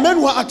was there,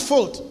 men were at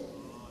fault.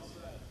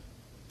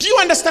 Do you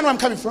understand where I'm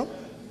coming from?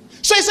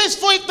 So he says,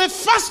 for if the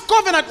first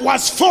covenant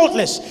was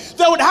faultless,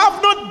 there would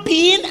have not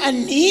been a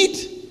need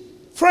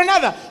for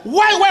another.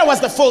 Where was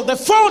the fault? The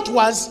fault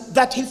was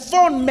that he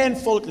found men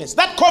faultless.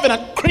 That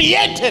covenant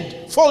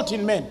created fault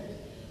in men.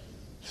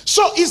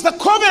 So is the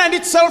covenant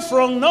itself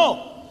wrong?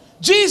 No.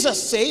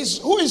 Jesus says,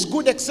 who is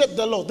good except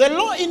the law? The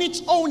law in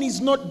its own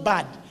is not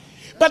bad.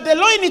 But the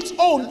law in its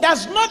own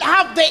does not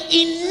have the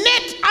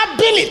innate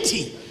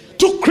ability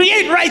to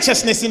create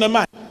righteousness in a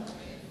man.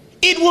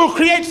 It will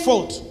create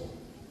fault.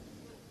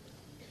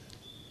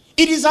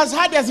 It is as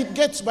hard as it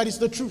gets, but it's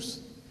the truth.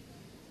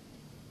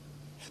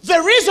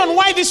 The reason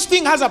why this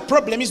thing has a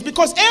problem is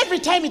because every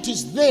time it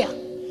is there,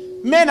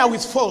 men are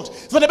with fault.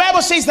 For the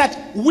Bible says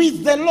that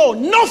with the law,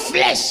 no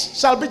flesh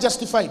shall be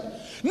justified.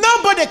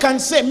 Nobody can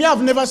say, me,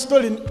 I've never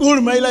stolen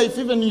all my life,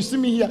 even you see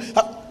me here.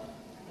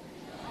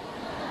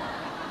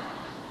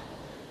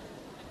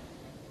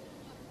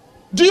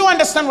 Do you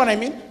understand what I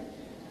mean?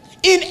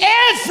 In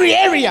every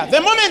area,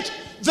 the moment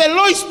the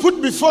law is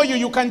put before you,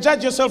 you can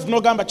judge yourself. No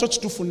gamba church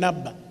to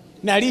funaba.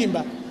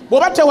 Nalimba.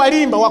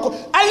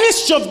 At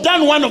least you've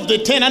done one of the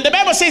 10. And the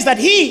Bible says that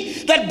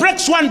he that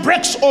breaks one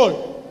breaks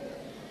all.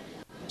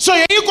 So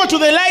you're equal to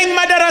the lying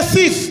murderer,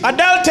 thief,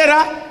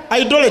 adulterer,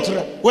 idolater,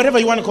 whatever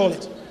you want to call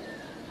it.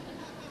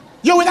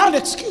 You're without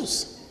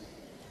excuse.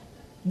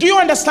 Do you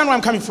understand where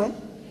I'm coming from?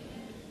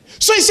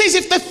 So he says,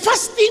 if the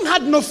first thing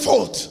had no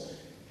fault,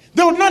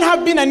 there would not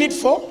have been a need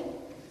for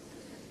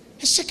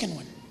a second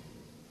one.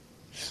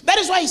 That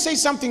is why he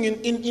says something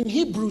in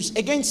Hebrews,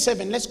 again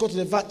 7. Let's go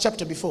to the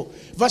chapter before,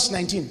 verse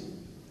 19.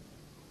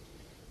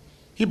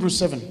 Hebrews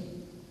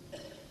 7.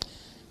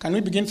 Can we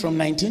begin from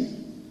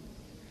 19?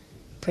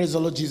 Praise the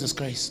Lord Jesus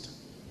Christ.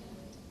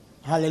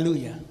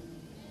 Hallelujah.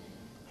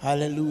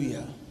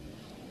 Hallelujah.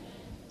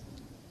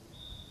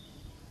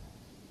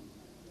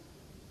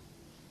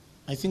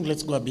 I think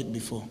let's go a bit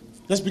before.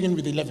 Let's begin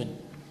with 11.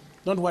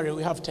 Don't worry,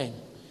 we have time.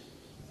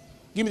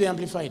 Give me the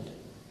Amplified.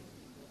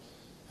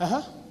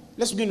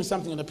 Let's begin with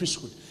something on the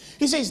priesthood.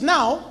 He says,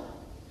 now,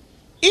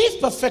 if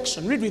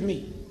perfection, read with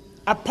me,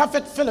 a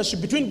perfect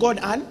fellowship between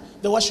God and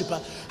the worshipper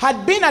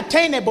had been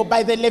attainable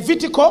by the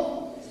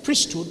Levitical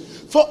priesthood,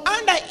 for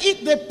under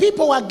it the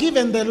people were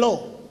given the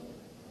law.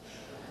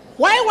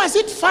 Why was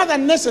it further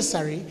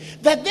necessary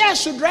that there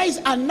should rise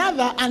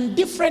another and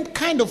different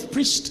kind of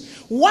priest,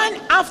 one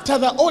after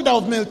the order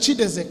of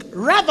Melchizedek,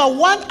 rather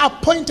one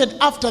appointed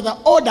after the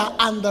order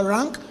and the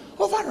rank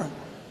of Aaron?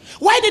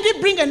 Why did he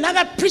bring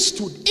another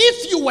priesthood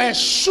if you were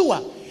sure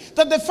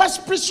that the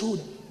first priesthood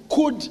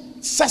could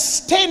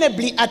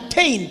sustainably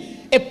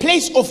attain a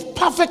place of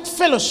perfect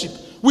fellowship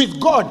with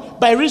God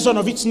by reason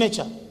of its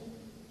nature?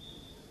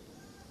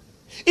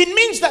 It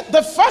means that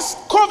the first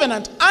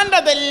covenant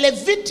under the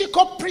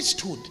Levitical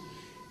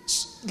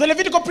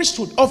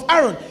priesthood of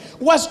Aaron,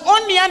 was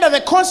only under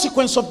the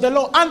consequence of the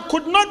law and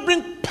could not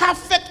bring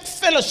perfect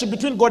fellowship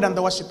between God and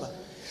the worshipper.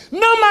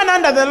 No man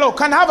under the law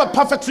can have a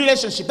perfect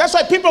relationship. That's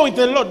why people with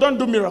the law don't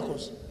do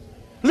miracles.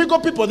 Legal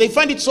people, they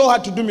find it so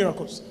hard to do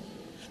miracles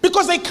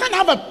because they can't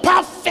have a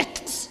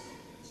perfect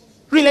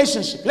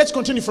relationship. Let's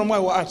continue from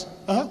where we're at.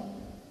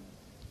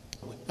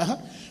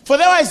 For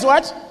there was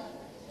what?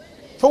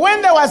 For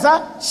when there was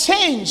a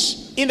change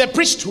in the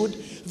priesthood,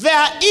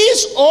 there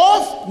is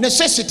of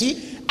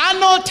necessity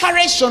an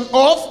alteration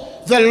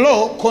of the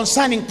law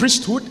concerning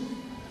priesthood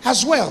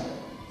as well.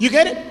 You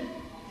get it?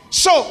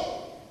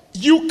 So,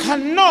 you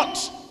cannot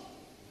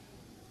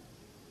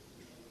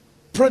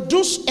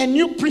produce a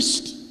new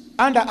priest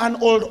under an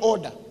old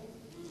order.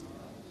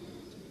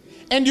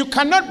 And you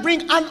cannot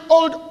bring an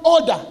old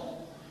order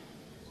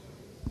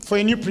for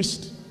a new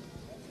priest.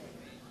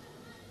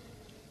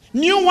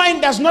 New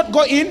wine does not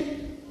go in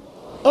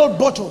old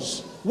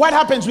bottles. What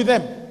happens with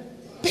them?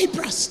 They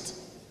burst.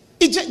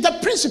 The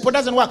principle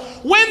doesn't work.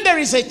 When there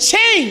is a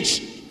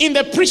change in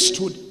the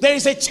priesthood, there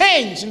is a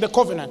change in the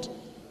covenant.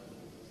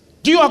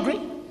 Do you agree?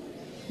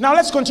 Now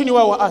let's continue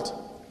where we're at.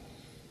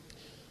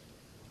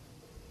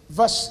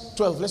 Verse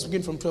 12. Let's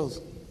begin from 12.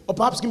 Or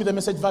perhaps give me the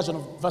Message version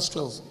of verse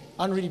 12.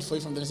 I'll read it for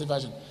you from the Message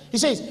version. He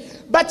says,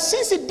 but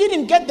since it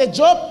didn't get the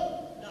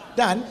job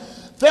done,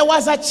 there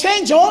was a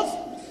change of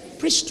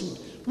priesthood,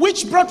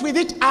 which brought with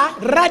it a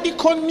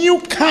radical new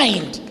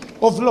kind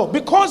of law.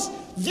 Because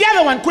the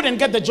other one couldn't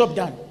get the job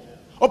done.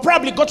 Or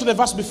probably go to the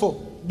verse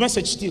before.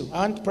 Message still. I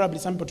want probably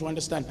some people to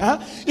understand.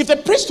 If the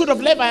priesthood of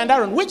Levi and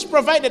Aaron, which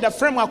provided a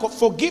framework of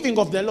forgiving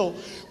of the law,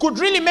 could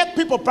really make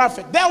people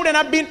perfect, there wouldn't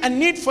have been a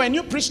need for a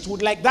new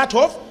priesthood like that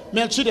of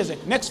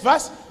Melchizedek. Next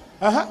verse.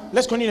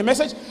 Let's continue the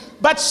message.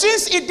 But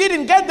since it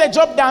didn't get the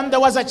job done, there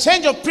was a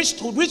change of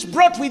priesthood which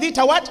brought with it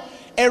a what?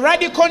 A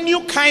radical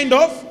new kind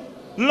of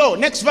law.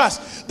 Next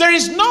verse. There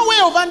is no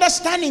way of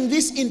understanding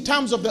this in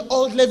terms of the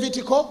old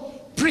Levitical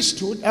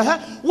priesthood,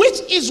 which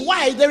is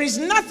why there is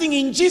nothing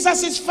in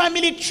Jesus'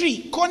 family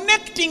tree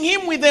connecting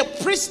him with a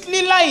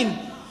priestly line.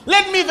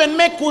 Let me even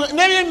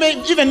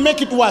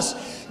make it worse.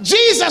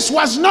 Jesus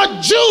was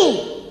not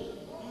Jew.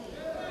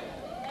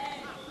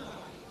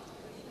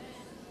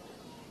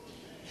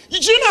 Do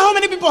you know how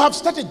many people have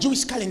started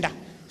Jewish calendar?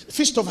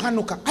 Feast of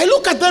Hanukkah. I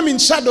look at them in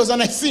shadows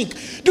and I think,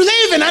 do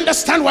they even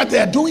understand what they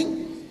are doing?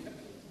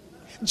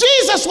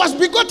 Jesus was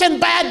begotten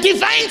by a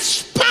divine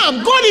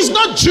sperm. God is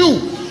not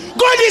Jew.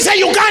 God is a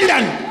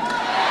Ugandan.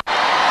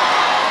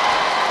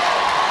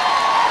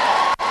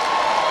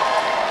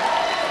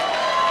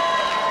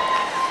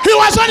 He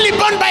was only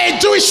born by a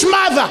Jewish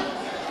mother.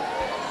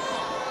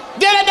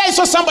 The other day I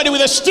saw somebody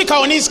with a sticker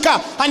on his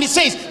car and it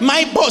says,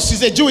 my boss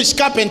is a Jewish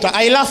carpenter.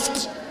 I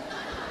laughed.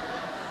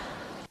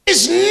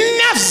 There's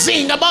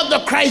nothing about the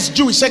Christ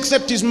Jewish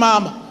except his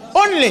mom.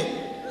 Only.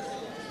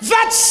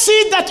 That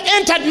seed that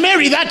entered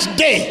Mary that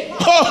day.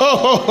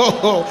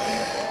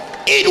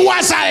 It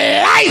was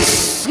a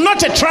life,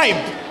 not a tribe.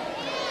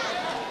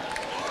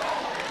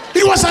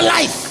 It was a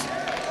life.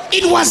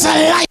 It was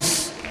a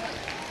life.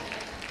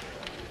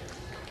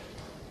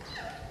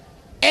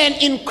 And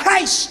in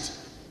Christ,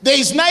 there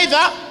is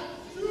neither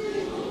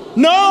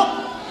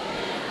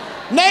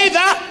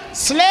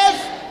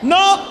slave,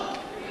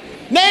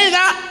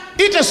 neither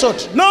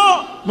Itesot,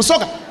 no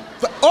Musoga.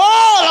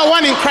 All are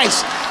one in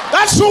Christ.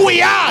 That's who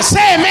we are.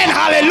 Say amen,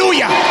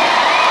 hallelujah.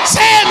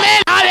 Say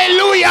amen,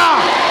 hallelujah.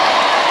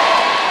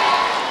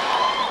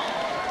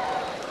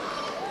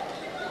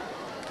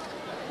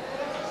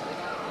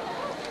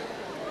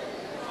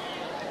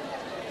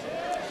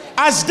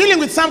 was dealing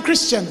with some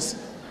Christians.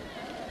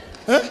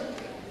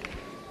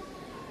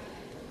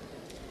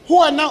 Who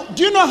are now,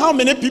 do you know how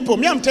many people,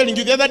 I'm telling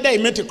you, the other day I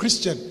met a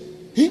Christian.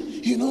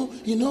 You know,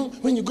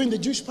 when you go in the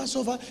Jewish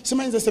Passover,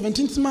 somebody in the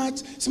 17th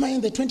March, somebody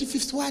in the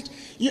 25th what?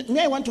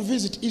 I want to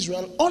visit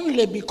Israel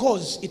only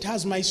because it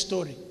has my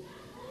story.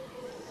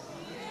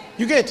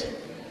 You get?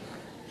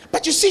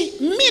 But you see,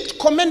 meat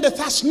commendeth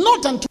us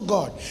not unto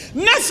God.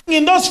 Nothing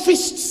in those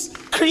feasts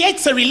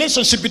creates a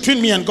relationship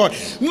between me and God.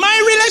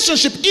 My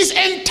relationship is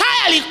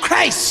entirely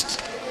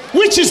Christ,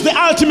 which is the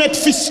ultimate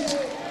feast.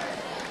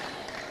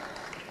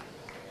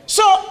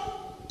 So,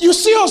 you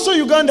see also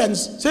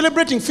Ugandans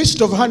celebrating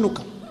Feast of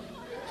Hanukkah.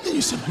 Then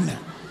you say, man,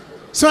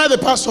 the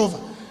Passover.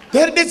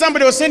 There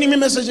somebody was sending me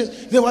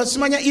messages. They were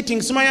eating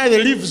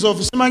the leaves of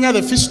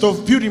the Feast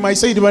of Purim. I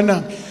said,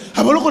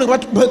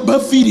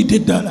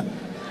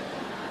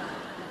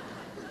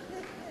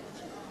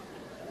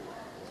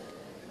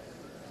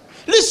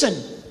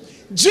 listen,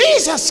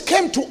 Jesus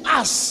came to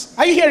us.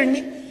 Are you hearing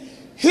me?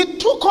 He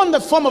took on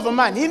the form of a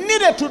man. He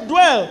needed to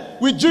dwell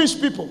with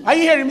Jewish people. Are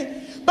you hearing me?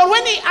 But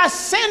when he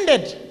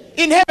ascended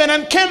in heaven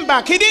and came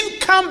back, he didn't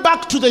come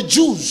back to the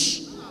Jews.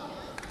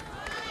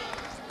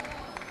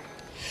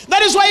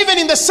 That is why even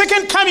in the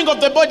second coming of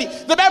the body,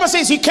 the Bible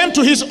says he came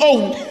to his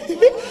own. He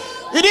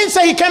didn't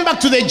say he came back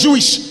to the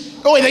Jewish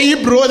or the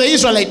Hebrew or the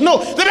Israelite. No,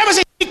 the Bible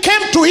says he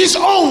came to his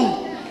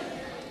own,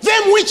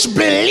 them which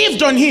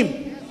believed on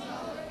him.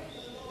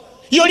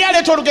 Your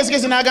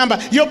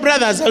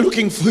brothers are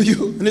looking for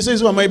you. And he says,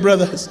 who are my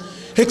brothers?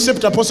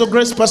 Except Apostle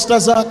Grace, Pastor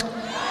Zach.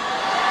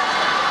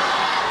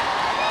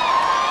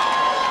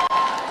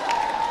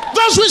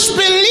 Those which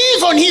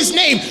believe on his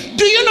name.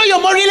 Do you know you're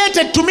more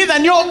related to me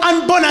than your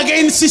unborn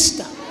again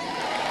sister?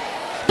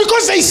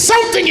 Because there is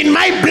something in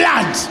my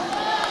blood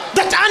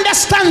that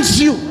understands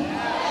you.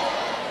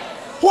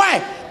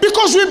 Why?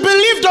 Because we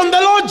believed on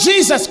the Lord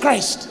Jesus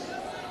Christ.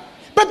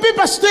 But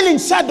people are still in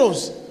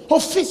shadows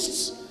of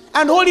feasts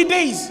and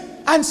holidays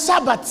and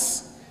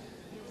Sabbaths.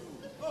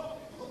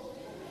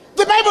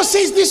 The Bible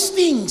says these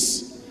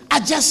things are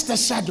just a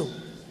shadow,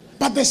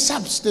 but the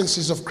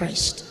substances of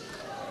Christ.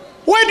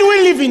 Why do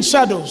we live in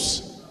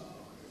shadows?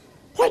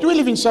 Why do we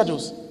live in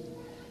shadows?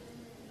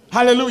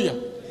 Hallelujah.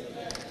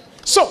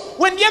 So,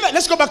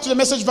 let's go back to the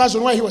Message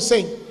version where he was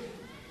saying,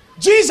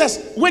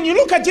 Jesus, when you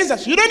look at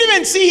Jesus, you don't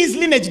even see his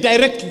lineage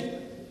directly.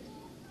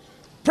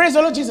 Praise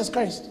the Lord Jesus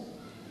Christ.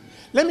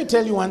 Let me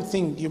tell you one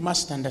thing you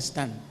must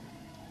understand,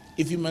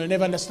 if you will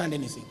never understand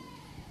anything.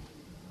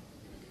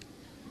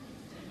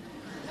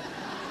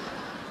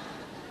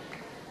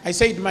 I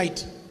said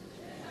might.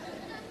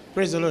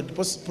 Praise the Lord.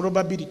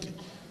 Probability.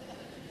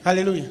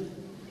 Hallelujah.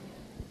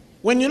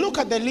 When you look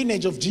at the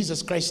lineage of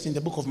Jesus Christ in the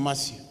book of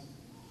Matthew,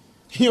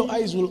 your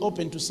eyes will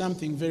open to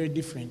something very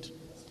different.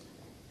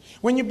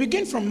 When you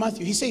begin from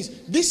Matthew, he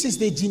says, this is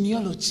the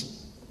genealogy.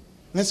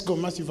 Let's go,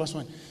 Matthew verse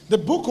 1. The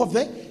book of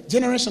the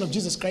generation of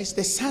Jesus Christ,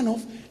 the son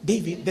of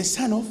David, the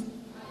son of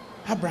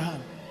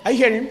Abraham. I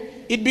hear him.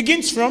 It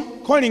begins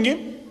from calling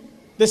him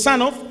the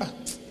son of...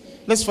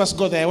 let's first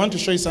go there. I want to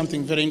show you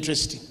something very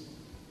interesting.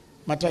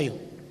 Matthew,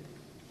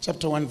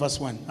 chapter 1, verse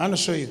 1. I want to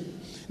show you.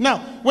 Now,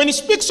 when he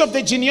speaks of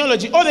the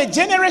genealogy or the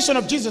generation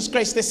of Jesus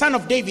Christ, the son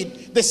of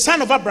David, the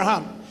son of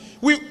Abraham,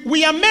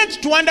 we are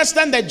meant to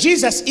understand that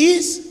Jesus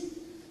is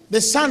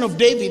the son of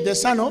David, the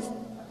son of...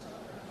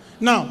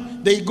 Now,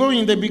 they go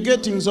in the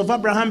begettings of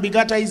Abraham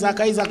begat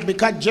Isaac, Isaac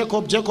begat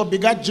Jacob, Jacob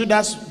begat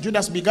Judas,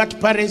 Judas begat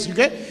Perez,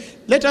 okay?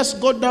 Let us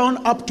go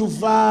down up to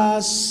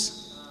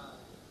verse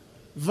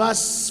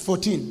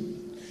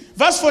 14.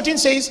 Verse 14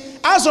 says,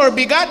 Azor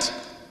begat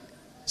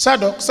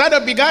Sadok,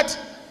 Sadok begat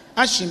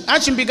Ashim,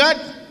 Ashim begat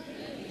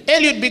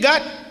Eliud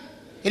begat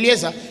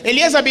Eliezer,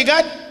 Eliezer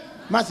begat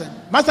Mathan,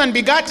 Mathan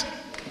begat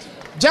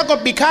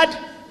Jacob begat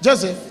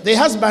Joseph, the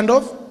husband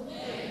of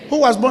who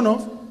was born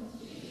of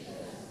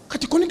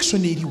kati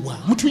connection eriwa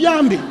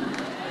mutuyambe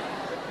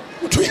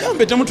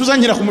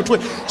temutuzanyira ku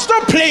mutwe.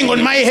 Stop playing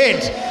on my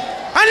head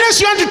unless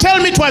you want to tell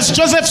me it was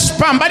Joseph's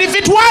sperm. But if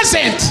it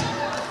wasn't,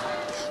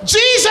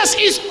 Jesus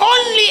is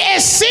only a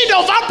seed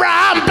of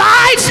Abraham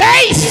by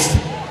faith.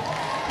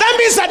 That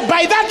means that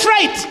by that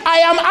right, I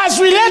am as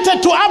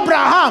related to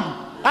Abraham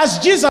as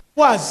Jesus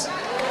was.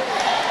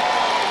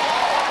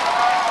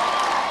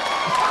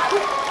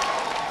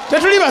 Do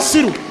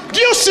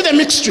you see the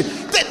mixture?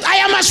 I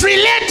am as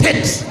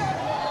related.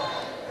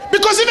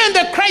 Because even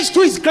the Christ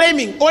who is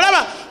claiming,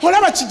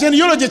 olaba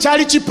genealogy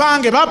chali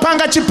chipange,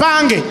 bapanga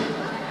chipange.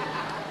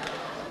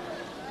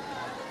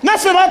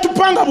 Nafe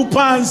batupanga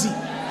bupanzi.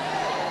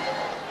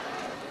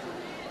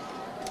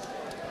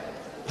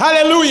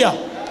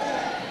 Hallelujah.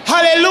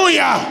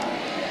 Hallelujah.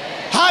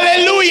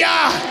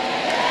 Hallelujah.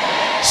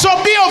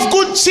 So be of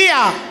good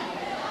cheer.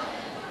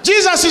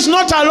 Jesus is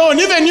not alone.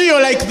 Even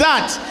you're like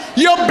that.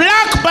 You're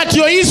black, but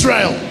you're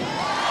Israel.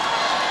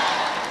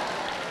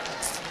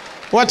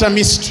 What a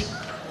mystery.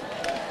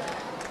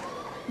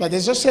 But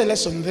there's also a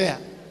lesson there.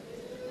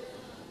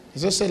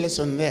 There's also a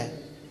lesson there.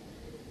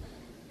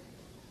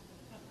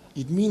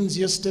 It means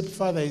your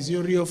stepfather is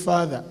your real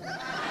father.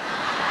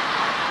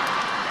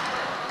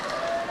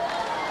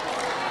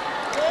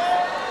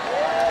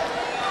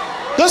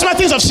 Those are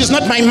things of she's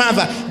not my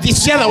mother.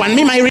 This the other one,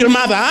 me my real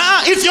mother.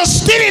 If you're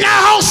still in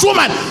our house,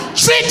 woman,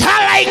 treat her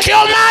like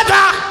your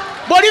mother.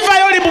 But if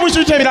I only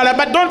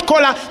but don't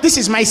call her, this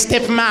is my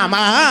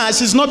stepmom.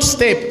 She's not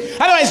step.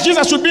 Otherwise,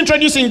 Jesus should be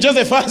introducing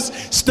Joseph as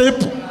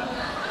step.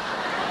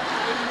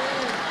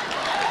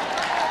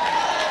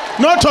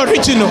 Not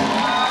original.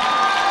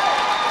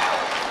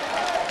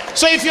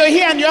 So if you're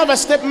here and you have a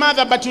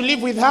stepmother but you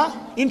live with her,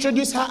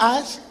 introduce her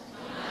as,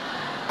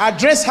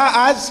 address her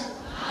as,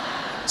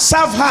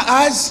 serve her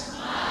as,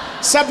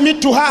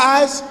 submit to her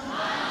as.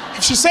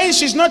 If she says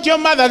she's not your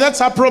mother, that's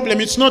her problem.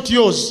 It's not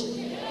yours.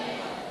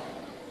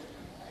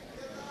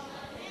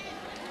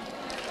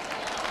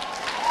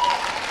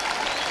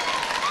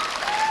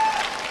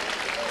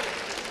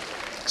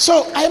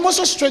 So I'm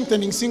also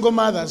strengthening single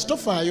mothers.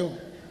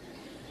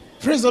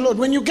 Praise the Lord.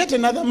 When you get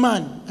another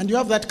man and you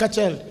have that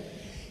child,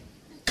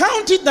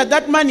 count it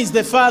that man is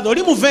the father.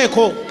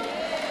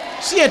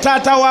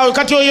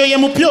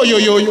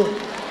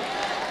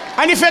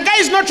 And if a guy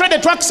is not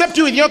ready to accept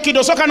you with your kid,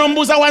 also can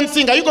umbuza one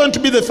thing, are you going to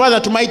be the father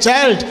to my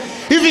child?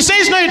 If he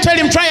says no, you tell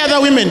him, try other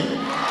women.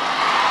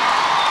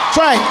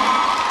 Try.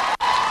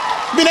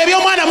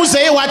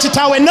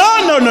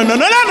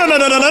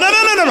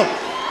 No.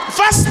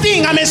 First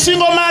thing, I'm a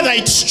single mother,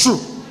 it's true.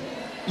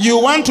 You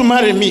want to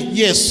marry me?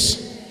 Yes.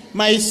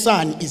 My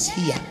son is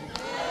here.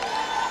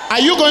 Are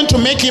you going to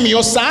make him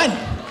your son?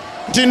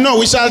 No,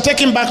 we shall take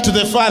him back to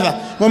the father.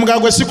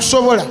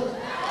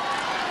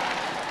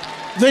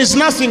 There is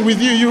nothing with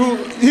you.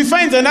 He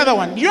finds another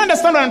one. Do you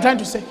understand what I'm trying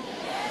to say?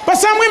 But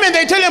some women,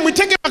 they tell him, we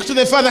take him back to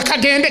the father.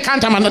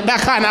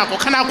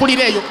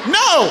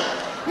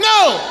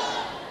 No.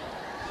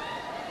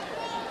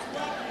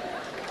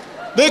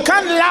 They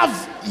can't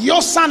love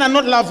your son and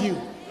not love you.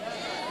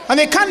 And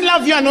they can't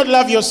love you and not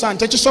love your son.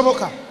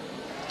 Techisoboka.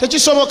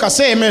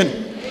 Say amen.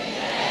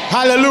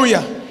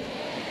 Hallelujah.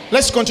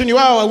 Let's continue.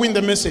 While I win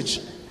the message.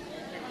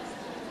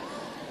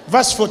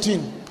 Verse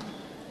 14.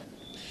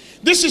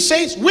 This it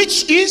says,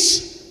 which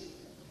is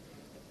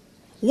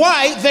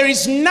why there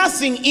is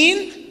nothing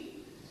in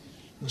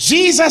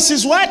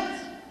Jesus' what?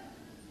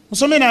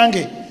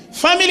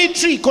 Family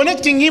tree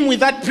connecting him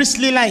with that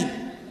priestly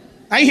line.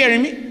 Are you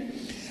hearing me?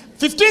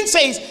 15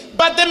 says,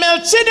 but the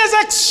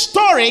Melchizedek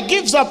story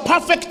gives a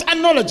perfect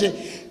analogy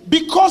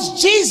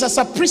because Jesus,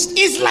 a priest,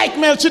 is like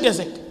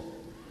Melchizedek.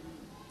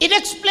 It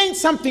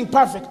explains something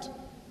perfect.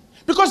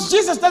 Because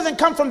Jesus doesn't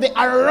come from the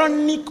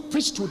Aaronic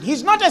priesthood.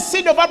 He's not a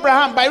seed of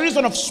Abraham by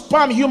reason of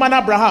sperm, human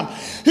Abraham.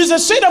 He's a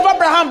seed of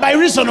Abraham by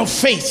reason of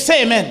faith.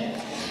 Say amen.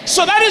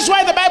 So that is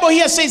why the Bible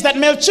here says that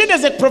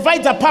Melchizedek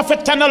provides a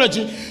perfect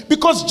analogy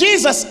because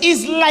Jesus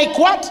is like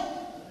what?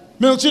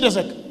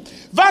 Melchizedek.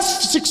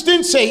 Verse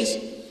 16 says,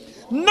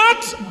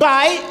 not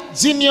by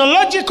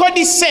genealogical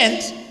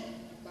descent,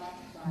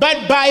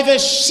 but by the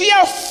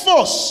sheer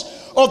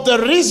force of the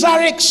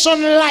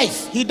resurrection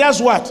life. He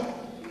does what?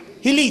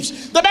 He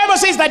lives. The Bible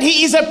says that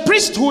he is a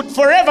priesthood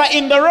forever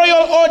in the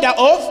royal order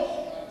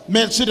of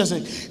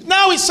Melchizedek.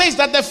 Now it says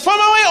that the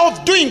former way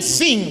of doing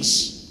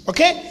things,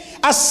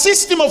 a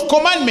system of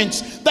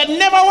commandments that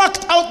never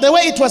worked out the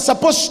way it was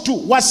supposed to,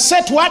 was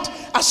set what?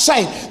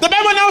 Aside. The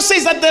Bible now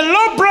says that the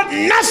law brought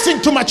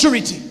nothing to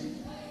maturity.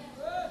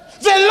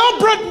 The law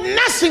brought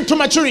nothing to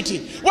maturity.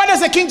 What does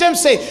the King James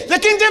say? The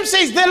King James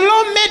says the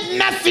law made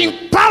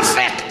nothing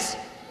perfect.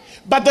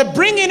 But the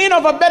bringing in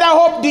of a better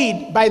hope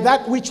did by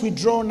that which we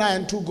draw nigh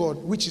unto God,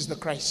 which is the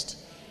Christ.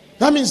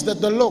 That means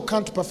that the law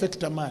can't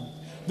perfect a man.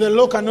 The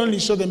law can only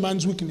show the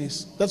man's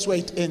weakness. That's why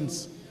it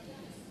ends.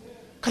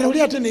 Does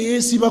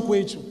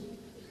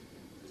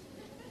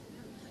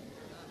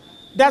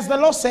the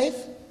law save?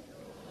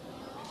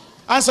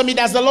 Answer me,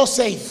 does the law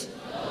save?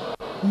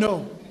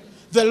 No.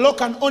 The law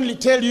can only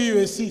tell you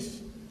you're a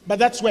thief. But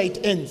that's where it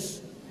ends.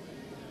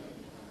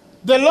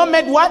 The law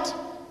made what?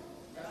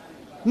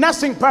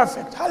 Nothing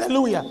perfect.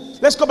 Hallelujah.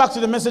 Let's go back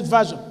to the Message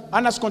version.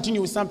 And let's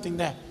continue with something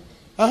there.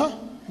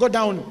 Go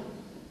down.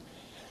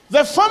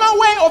 The former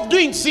way of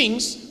doing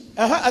things,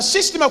 a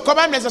system of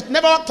commandments that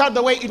never worked out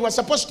the way it was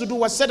supposed to do,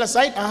 was set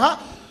aside.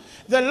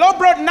 The law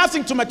brought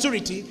nothing to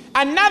maturity.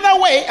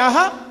 Another way,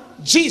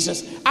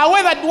 Jesus. A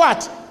way that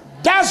what?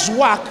 Does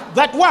work.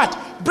 That what?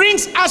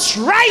 Brings us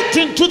right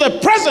into the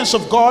presence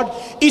of God,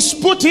 is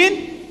put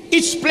in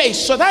its place.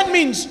 So that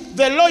means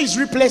the law is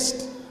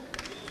replaced.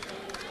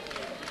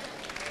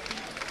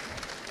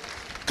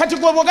 You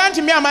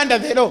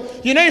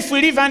know, if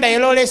we live under a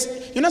lawless,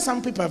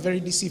 some people are very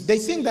deceived. They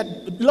think that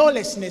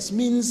lawlessness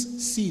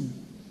means sin.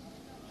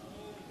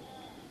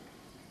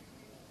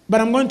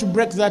 But I'm going to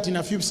break that in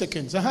a few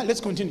seconds. Let's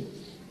continue.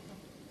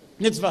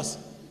 Next verse.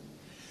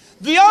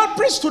 The old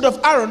priesthood of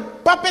Aaron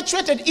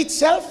perpetuated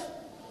itself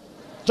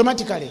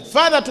automatically,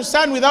 father to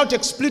son, without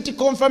explicit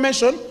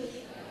confirmation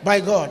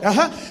by God.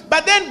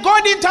 But then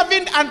God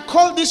intervened and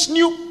called this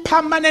new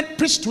permanent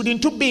priesthood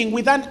into being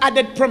with an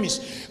added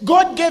promise.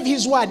 God gave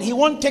his word. He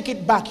won't take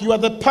it back. You are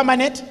the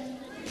permanent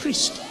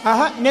priest.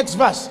 Next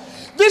verse.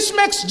 This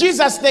makes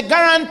Jesus the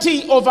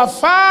guarantee of a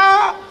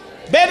far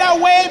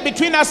better way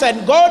between us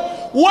and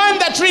God. One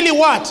that really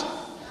what?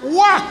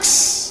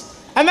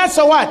 works. And that's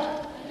a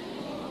what?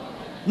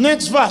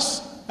 Next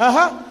verse.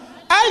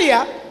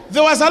 Earlier,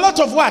 there was a lot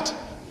of what?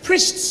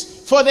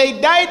 Priests. For they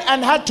died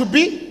and had to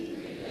be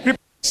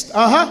replaced.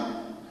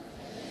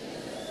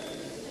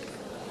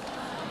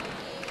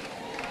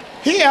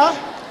 Here,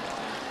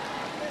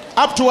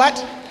 up to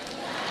what?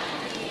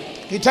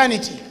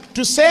 Eternity.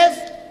 To save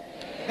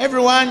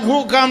everyone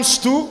who comes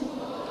to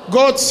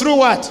God through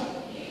what?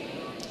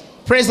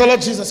 Praise the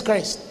Lord Jesus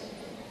Christ.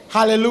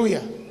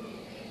 Hallelujah.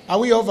 Are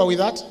we over with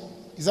that?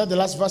 Is that the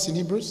last verse in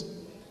Hebrews?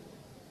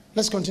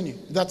 Let's continue.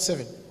 That's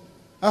 7.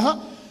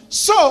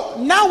 So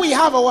now we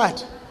have a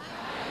what?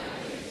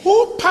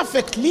 Who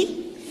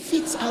perfectly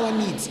fits our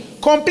needs.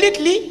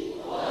 Completely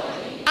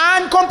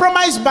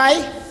uncompromised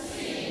by,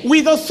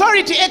 with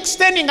authority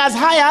extending as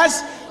high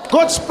as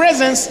God's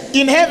presence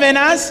in heaven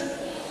as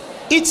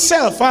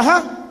itself.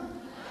 Unlike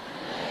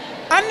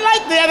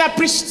the other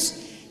priests,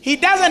 he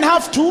doesn't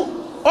have to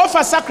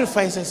offer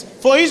sacrifices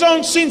for his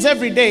own sins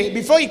every day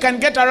before he can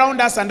get around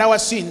us and our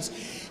sins.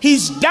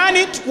 He's done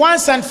it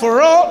once and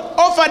for all,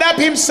 offered up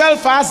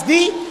himself as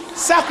the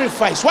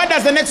sacrifice. What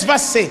does the next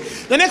verse say?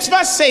 The next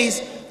verse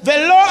says,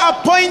 the law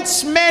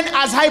appoints men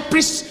as high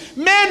priests,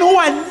 men who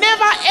are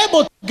never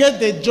able to get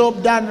the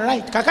job done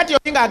right. Kakati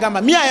yokinga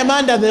agamba, me I am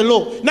under the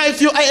law. Now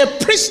if you are a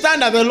priest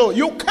under the law,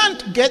 you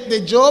can't get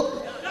the job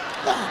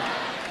done.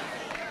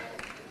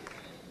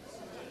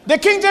 The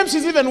King James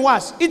is even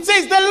worse. It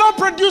says the law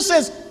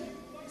produces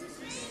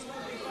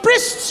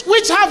priests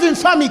which have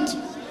infirmity.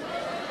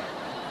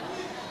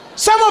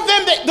 Some of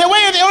them, the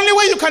only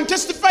way you can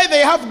testify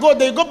they have God,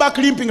 they go back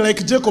limping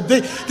like Jacob.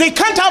 They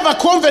can't have a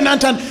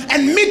covenant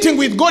and meeting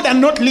with God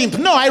and not limp.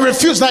 No, I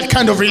refuse that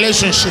kind of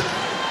relationship.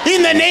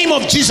 In the name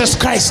of Jesus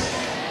Christ.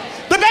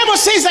 The Bible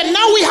says that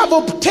now we have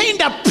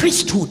obtained a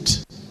priesthood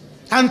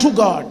unto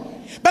God.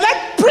 But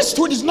that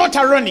priesthood is not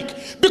ironic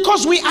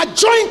because we are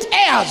joint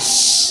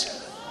heirs,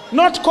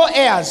 not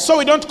co-heirs, so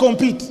we don't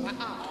compete.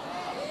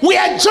 We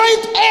are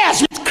joint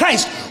heirs with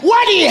Christ.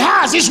 What he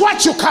has is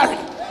what you carry.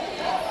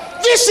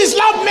 This is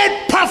love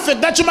made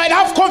perfect, that you might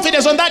have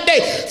confidence on that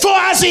day. For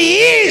as he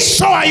is,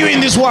 so are you in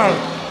this world.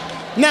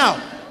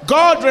 Now,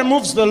 God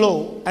removes the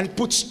law and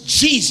puts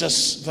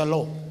Jesus the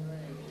law.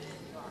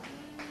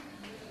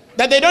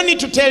 That they don't need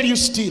to tell you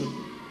steal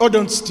or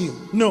don't steal.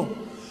 No.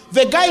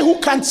 The guy who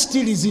can't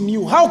steal is in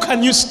you. How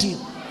can you steal?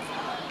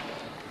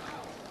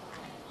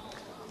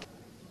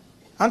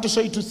 I want to show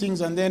you two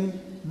things and then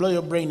blow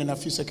your brain in a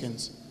few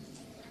seconds.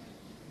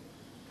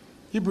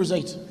 Hebrews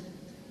 8.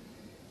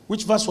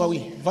 Which verse were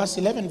we? Verse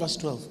 11, verse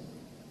 12.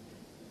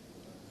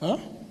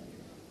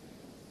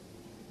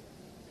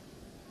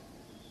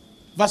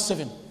 Verse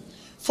 7.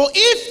 For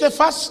if the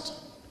first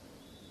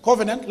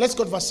covenant, let's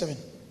go to verse 7.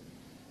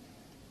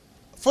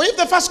 For if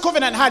the first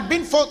covenant had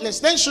been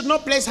faultless, then should no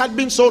place had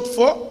been sought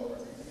for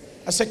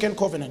a second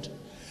covenant.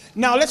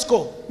 Now let's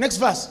go. Next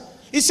verse.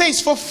 It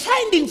says, for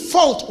finding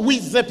fault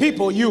with the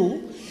people,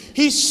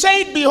 he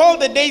said,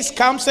 behold, the days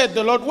come, said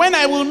the Lord, when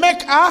I will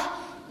make a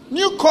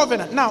new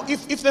covenant. Now,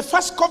 if the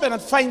first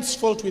covenant finds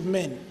fault with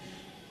men,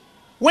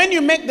 when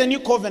you make the new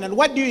covenant,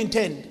 what do you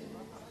intend?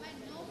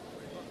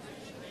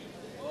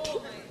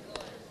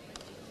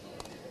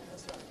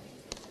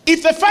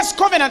 If the first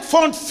covenant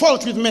found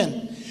fault with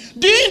men,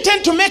 do you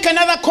intend to make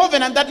another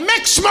covenant that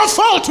makes more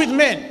fault with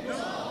men?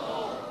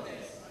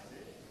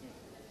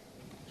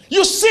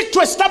 You seek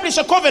to establish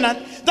a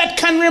covenant that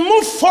can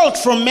remove fault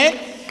from men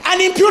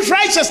and impute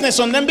righteousness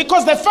on them,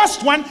 because the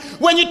first one,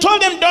 when you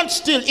told them don't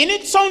steal, in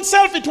its own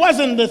self it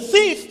wasn't the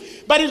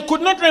thief, but it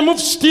could not remove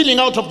stealing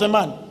out of the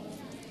man.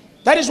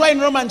 That is why in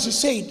Romans he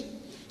said,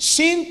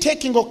 sin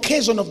taking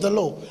occasion of the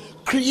law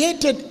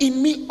created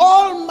in me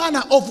all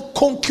manner of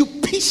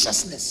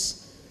concupisciousness.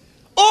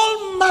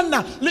 All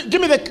manner.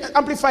 Give me the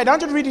Amplified. I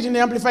want you to read it in the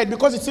Amplified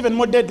because it's even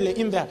more deadly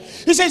in there.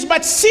 He says,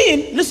 but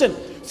sin, listen,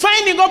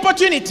 finding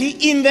opportunity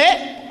in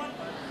there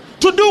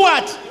to do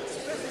what?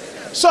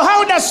 So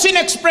how does sin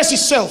express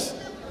itself?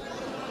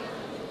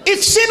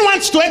 If sin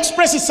wants to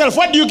express itself,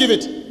 what do you give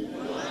it?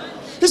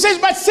 He says,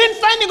 but sin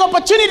finding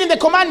opportunity in the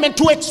commandment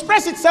to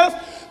express itself,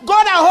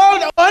 got a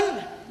hold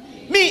on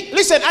me.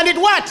 Listen, and it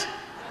what?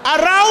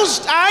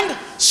 Aroused and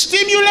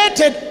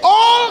stimulated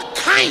all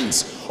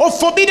kinds of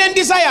forbidden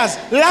desires,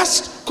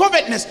 lust,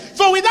 covetousness.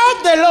 For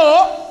without the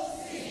law,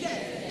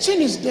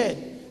 sin is dead.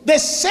 The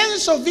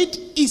sense of it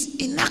is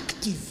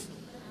inactive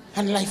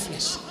and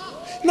lifeless.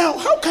 Now,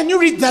 how can you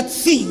read that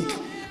thing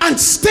and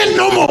still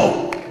no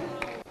more?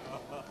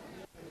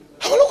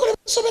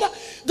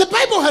 The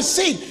Bible has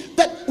said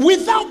that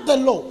without the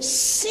law,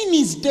 sin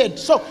is dead.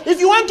 So, if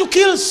you want to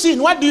kill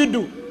sin, what do you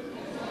do?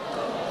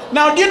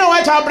 Now, do you know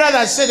what our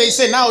brothers say? They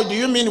say, now, do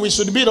you mean we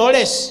should be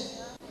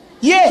lawless?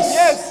 Yes.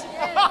 Yes.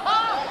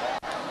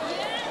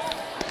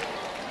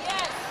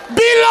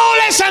 Be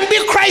lawless and be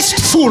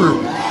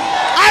Christful.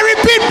 I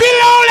repeat, be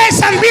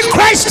lawless and be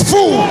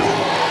Christful.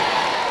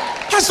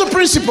 That's the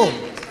principle.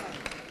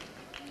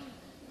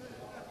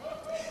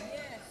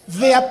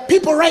 There are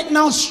people right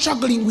now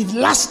struggling with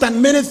lust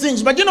and many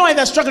things, but you know why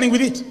they're struggling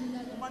with it?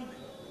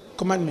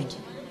 Commandment.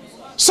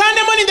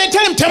 Sunday morning morning they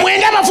tell him,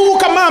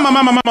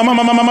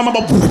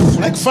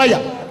 like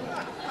fire.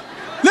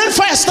 Then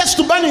fire starts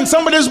to burn in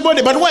somebody's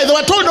body. But why? They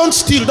were told, don't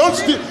steal, don't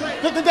steal.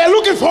 They're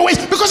looking for ways,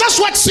 because that's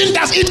what sin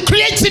does. It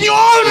creates in you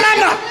all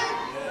manner.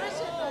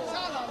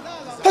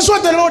 That's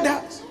what the Lord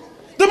does.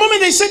 The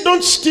moment they said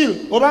don't steal,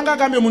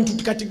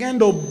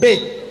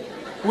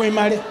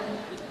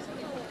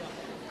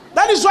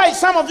 that is why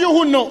some of you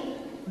who know,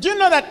 do you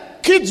know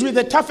that kids with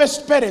the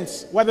toughest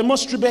parents were the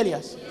most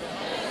rebellious?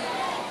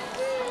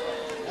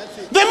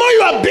 The more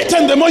you are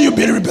beaten, the more you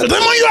be rebel. The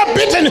more you are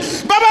beaten,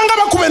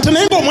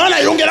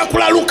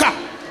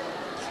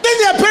 then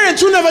their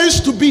parents who never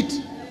used to beat,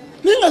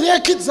 their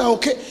kids are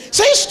okay.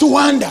 So I used to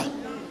wonder.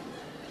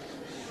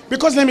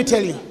 Because let me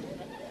tell you,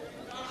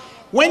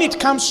 when it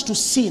comes to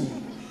sin,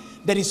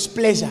 there is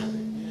pleasure.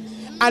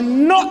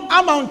 And no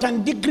amount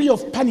and degree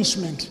of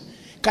punishment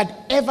can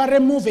ever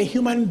remove a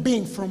human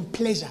being from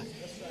pleasure.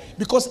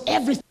 Because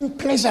everything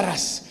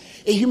pleasurous,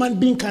 a human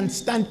being can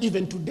stand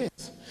even to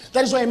death.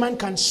 That is why a man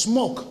can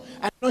smoke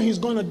and know he's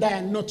going to die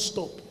and not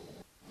stop.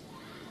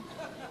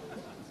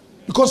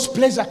 Because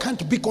pleasure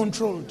can't be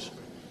controlled.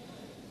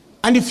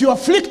 And if you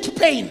afflict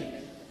pain,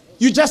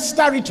 you just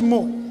stir it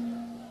more.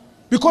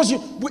 Because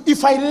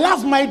if I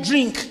love my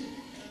drink,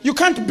 you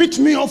can't beat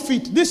me off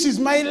it. This is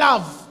my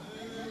love.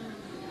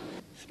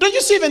 Don't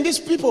you see even these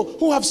people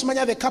who have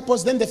smanya the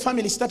couples, then the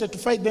family started to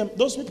fight them?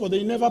 Those people,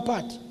 they never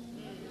part.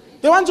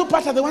 The ones who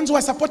part are the ones who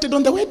are supported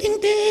on the wedding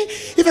day.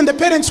 Even the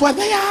parents were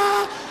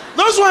there.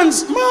 Those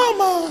ones,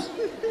 mama.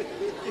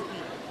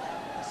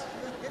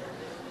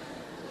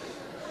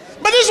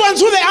 But these ones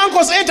who the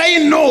uncles enter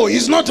in, no,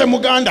 he's not a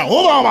Muganda.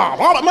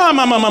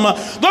 Mama.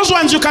 Those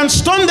ones, you can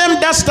stone them,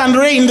 dust and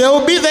rain. They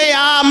will be there,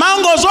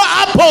 mangoes or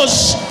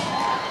apples.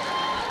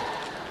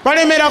 But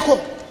a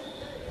miracle.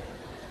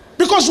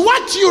 Because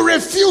what you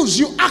refuse,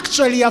 you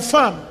actually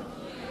affirm.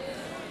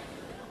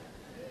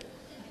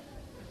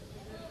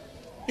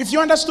 If you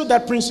understood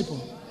that principle,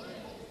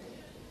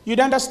 you'd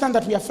understand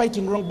that we are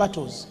fighting wrong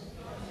battles.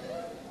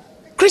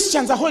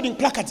 Christians are holding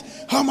placards,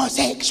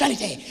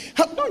 homosexuality.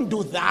 Don't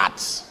do that.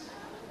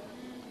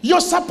 You're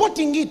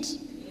supporting it.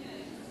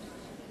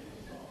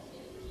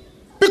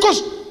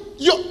 Because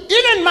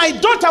even my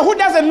daughter who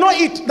doesn't know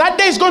it, that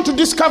day is going to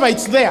discover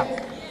it's there.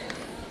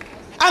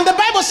 And the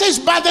Bible says,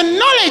 by the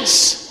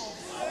knowledge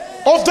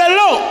of the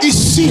law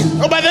is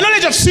sin. Or by the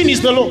knowledge of sin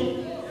is the law.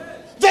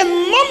 The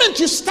moment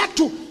you start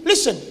to,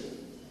 listen,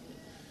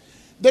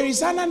 there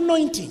is an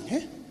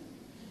anointing.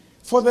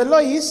 For the law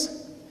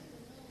is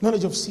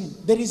knowledge of sin.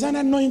 There is an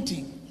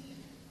anointing.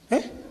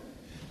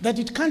 That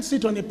it can't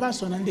sit on a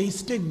person and they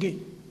stay gay.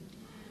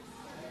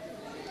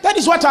 That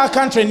is what our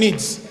country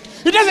needs.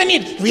 It doesn't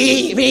need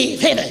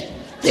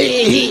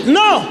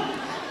no.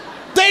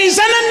 There is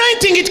an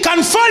anointing. It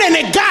can fall in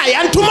a guy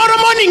and tomorrow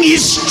morning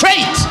he's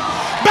straight.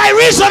 By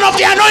reason of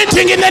the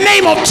anointing in the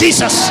name of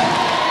Jesus.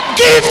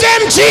 Give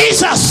them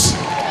Jesus.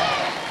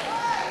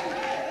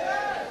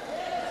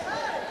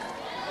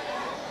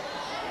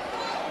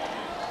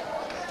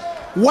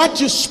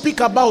 What you speak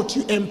about,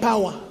 you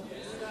empower.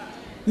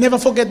 Never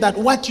forget that.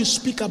 What you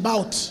speak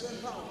about,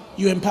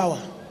 you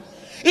empower.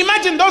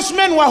 Imagine those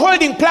men were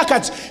holding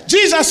placards.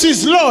 Jesus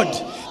is Lord.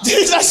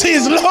 Jesus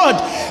is Lord.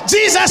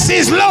 Jesus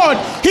is Lord.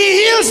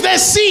 He heals the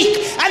sick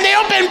and they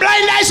open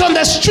blind eyes on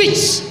the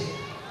streets.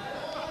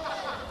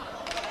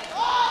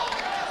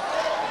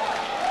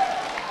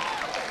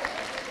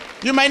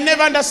 You might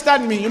never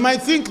understand me. You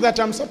might think that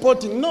I'm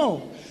supporting.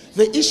 No.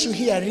 The issue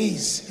here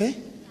is,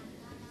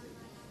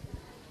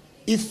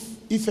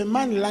 if a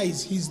man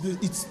lies,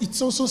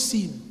 it's also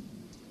sin.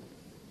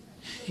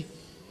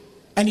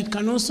 And it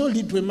can also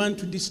lead to a man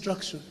to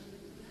destruction.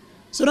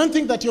 So don't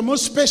think that you're more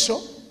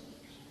special,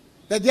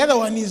 that the other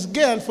one is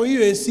girl, for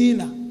you a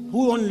sinner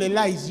who only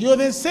lies. You're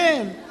the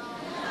same.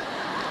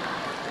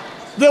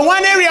 The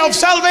one area of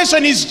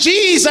salvation is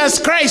Jesus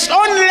Christ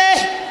only.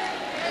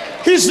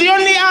 He's the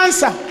only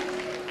answer.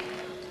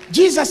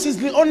 Jesus is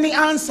the only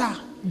answer.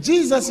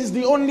 Jesus is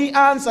the only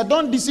answer.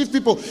 Don't deceive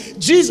people.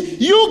 Jesus,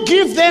 you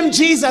give them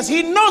Jesus.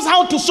 He knows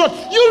how to sort.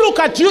 You look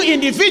at you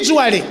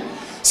individually.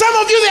 Some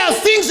of you, there are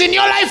things in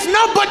your life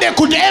nobody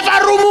could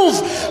ever remove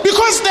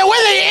because the way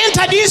they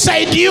entered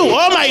inside you,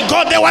 oh my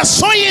God, they were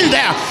so in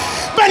there.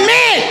 But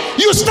man,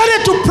 you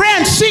started to pray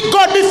and seek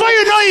God. Before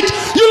you know it,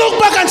 you look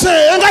back and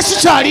say, you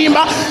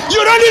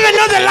don't even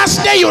know the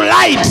last day you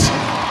lied.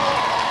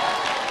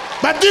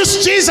 But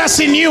this Jesus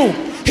in you,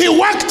 he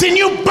worked in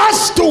you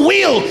both to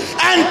will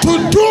and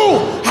to do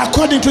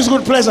according to his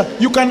good pleasure.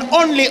 You can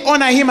only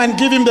honor him and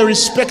give him the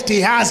respect he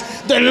has.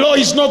 The law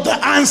is not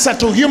the answer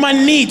to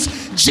human needs.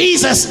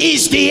 Jesus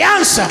is the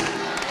answer.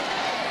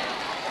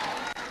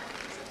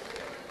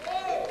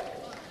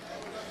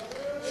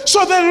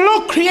 So the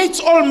law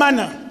creates all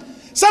manner.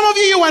 Some of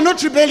you are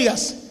not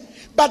rebellious.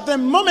 But the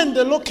moment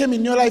the law came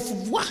in your life,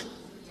 what?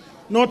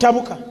 No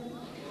tabuka.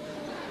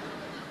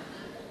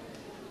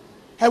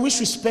 I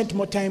wish we spent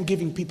more time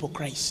giving people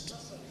Christ.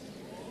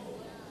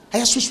 I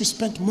just wish we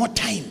spent more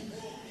time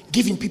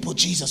giving people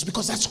Jesus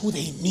because that's who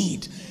they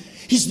need.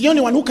 He's the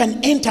only one who can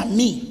enter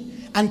me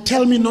and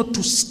tell me not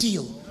to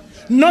steal.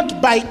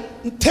 Not by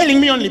telling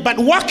me only, but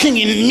working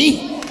in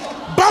me,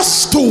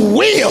 both to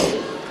will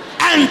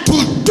and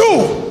to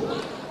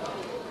do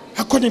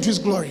according to his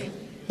glory.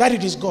 That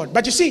it is God.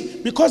 But you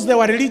see, because they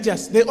were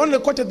religious, they only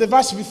quoted the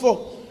verse before.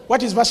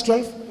 What is verse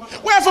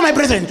 12? Wherefore, my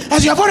brethren,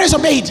 as you have always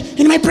obeyed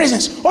in my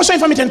presence, also in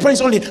intermittent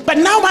prayers only, but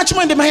now much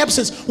more in my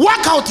absence,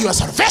 work out your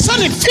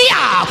salvation in fear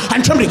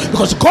and trembling,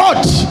 because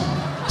God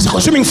is a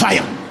consuming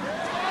fire.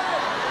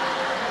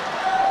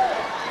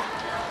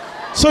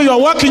 So you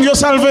are working your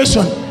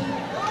salvation.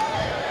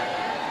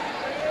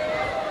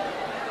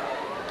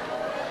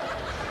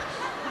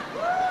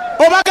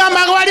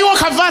 Obagamba waliwo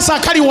kavasa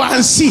kali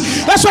wansi.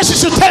 That's why she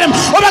should tell him.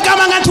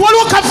 Obagamba nti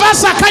waliwo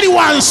kavasa kali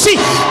wansi.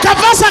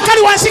 Kavasa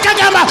kali wansi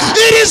kagamba.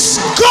 It is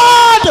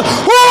God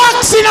who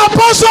works in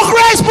Apostle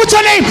Christ. Put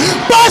your name.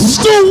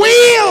 Both to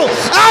will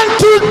and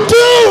to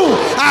do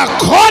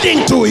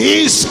according to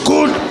his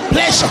good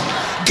pleasure.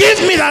 Give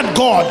me that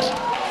God.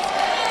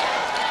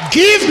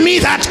 Give me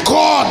that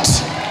God.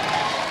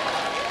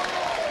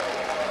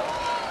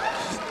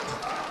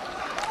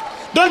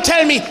 Don't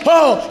tell me,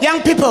 oh,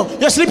 young people,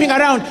 you're sleeping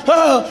around.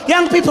 Oh,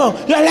 young people,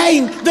 you're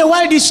lying. The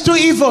world is too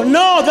evil.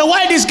 No, the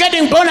world is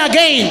getting born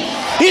again.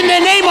 In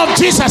the name of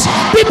Jesus.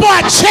 People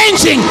are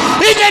changing.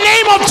 In the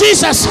name of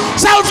Jesus.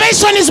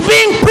 Salvation is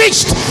being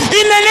preached.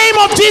 In the name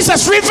of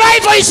Jesus.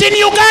 Revival is in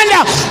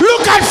Uganda.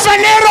 Look at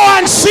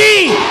Fanero and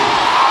see.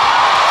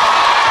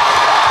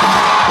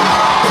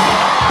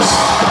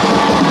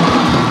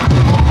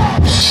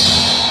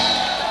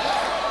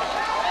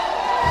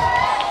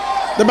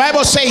 The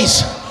Bible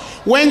says,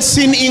 when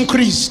sin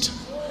increased,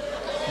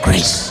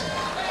 grace,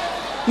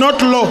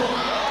 not law.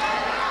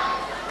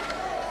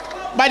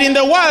 But in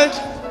the world,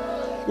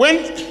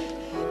 when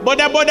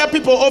border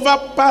people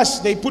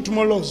overpass, they put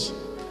more laws.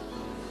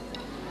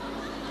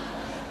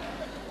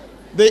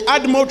 They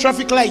add more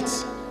traffic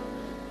lights.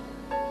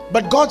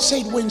 But God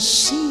said when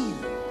sin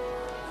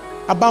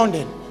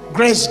abounded,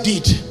 grace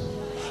did.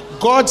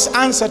 God's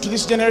answer to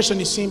this generation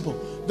is simple.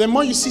 The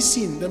more you see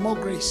sin, the more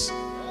grace.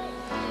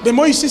 The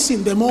more you see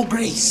sin, the more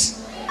grace.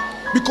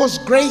 Because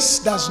grace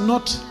does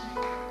not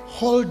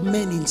hold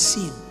men in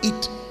sin.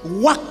 It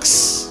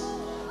works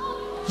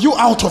you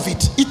out of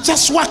it. It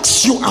just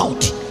works you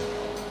out.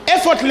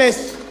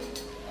 Effortless.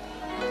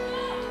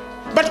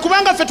 But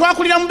kubanga fe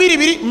twakulira mu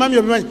biribiri mami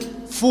obimanyi.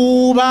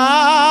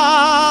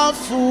 Fuba,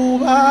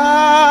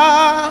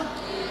 fuba.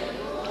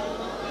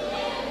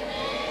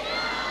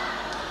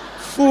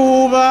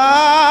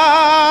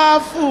 Fuba,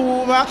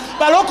 fuba.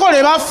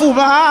 Balokole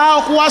bafuba,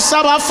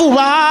 okuwasa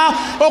bafuba,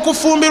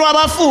 okufumbirwa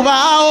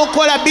bafuba,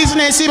 okola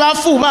business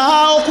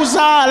bafuba,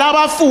 okuzaala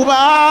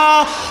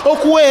bafuba,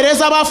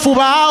 okuweereza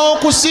bafuba,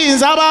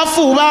 okusinza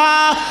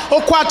bafuba,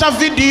 okwata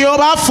video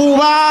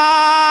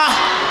bafuba.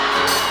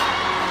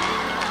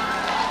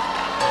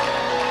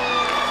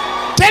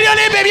 Tell your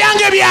neighbor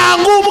ebyange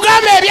byangu,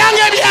 mugambe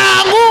ebyange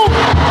byangu.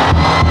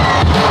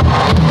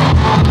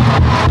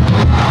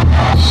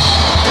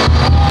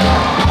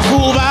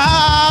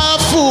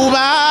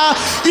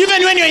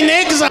 Even when you're in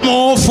exam,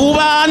 oh,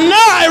 fuba. No,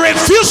 I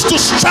refuse to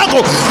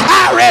struggle.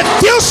 I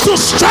refuse to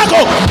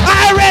struggle.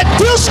 I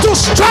refuse to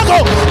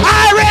struggle.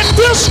 I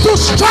refuse to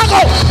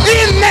struggle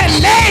in the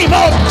name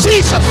of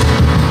Jesus.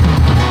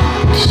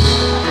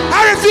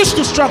 I refuse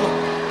to struggle.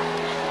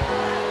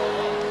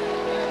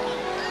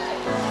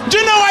 Do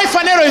you know why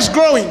Fanero is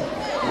growing?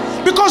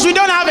 Because we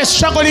don't have a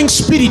struggling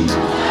spirit.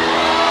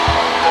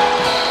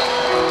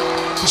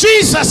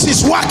 Jesus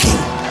is working.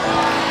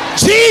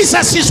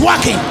 Jesus is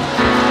working.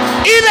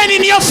 Even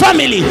in your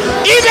family,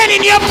 even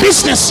in your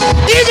business,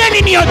 even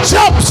in your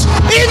jobs,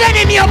 even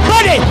in your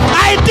body,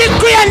 I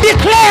decree and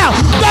declare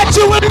that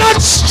you will not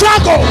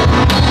struggle.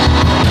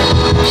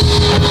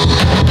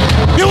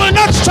 You will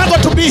not struggle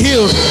to be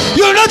healed.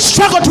 You will not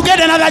struggle to get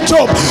another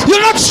job. You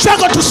will not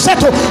struggle to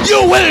settle.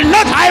 You will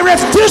not. I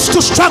refuse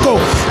to struggle.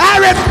 I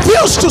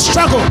refuse to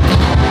struggle.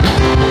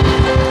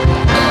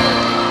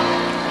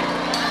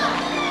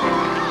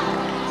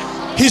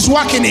 He's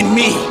working in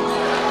me.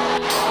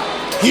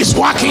 He's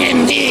working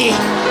in me.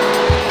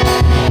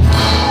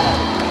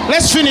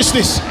 Let's finish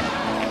this.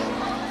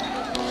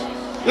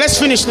 Let's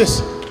finish this.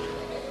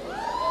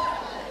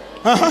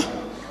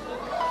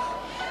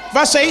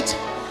 Verse 8.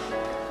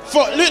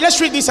 Let's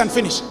read this and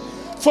finish.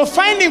 For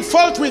finding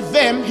fault with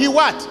them, he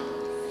what?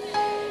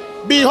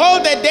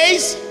 Behold the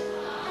days,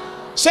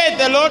 said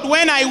the Lord,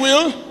 when I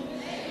will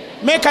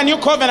make a new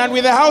covenant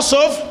with the house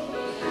of,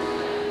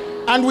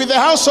 and with the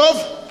house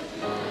of,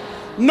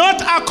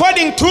 not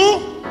according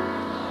to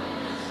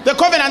the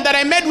covenant that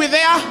I made with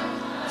their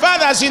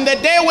fathers in the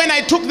day when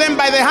I took them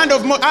by the hand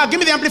of Moses. Give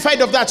me the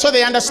amplified of that so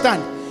they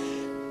understand.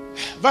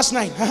 Verse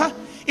 9.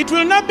 It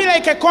will not be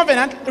like a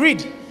covenant,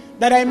 read,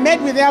 that I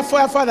made with their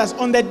forefathers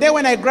on the day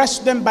when I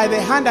grasped them by the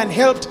hand and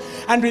helped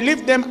and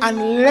relieved them and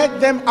led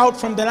them out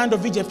from the land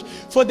of Egypt.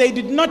 For they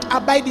did not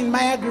abide in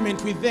my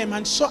agreement with them,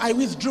 and so I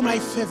withdrew my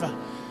favor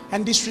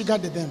and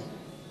disregarded them.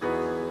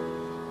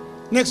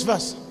 Next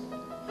verse.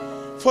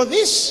 For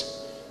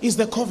this is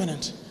the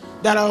covenant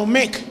that I will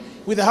make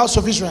with the house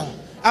of Israel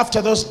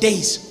After those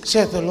days,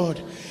 saith the Lord,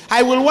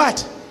 I will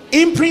what?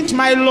 Imprint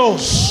my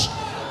laws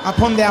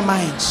upon their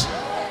minds,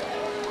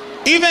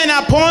 even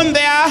upon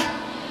their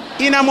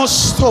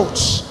innermost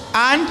thoughts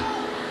and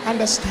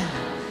understanding,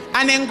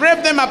 and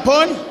engrave them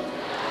upon,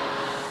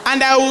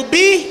 and I will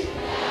be,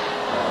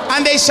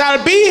 and they shall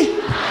be,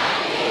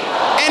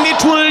 and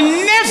it will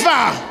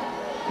never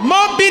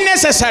more be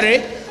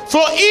necessary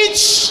for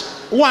each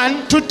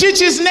one to teach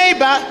his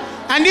neighbor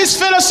and his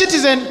fellow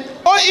citizen,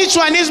 or each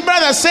one his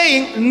brother,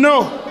 saying,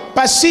 know,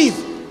 perceive,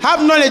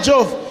 have knowledge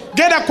of,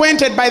 get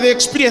acquainted by the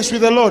experience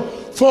with the Lord.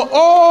 For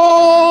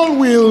all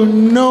will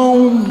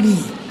know me,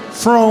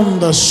 from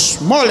the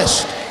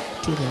smallest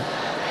to the...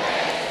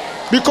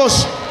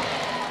 Because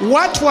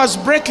what was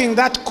breaking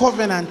that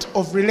covenant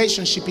of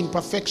relationship in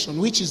perfection,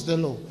 which is the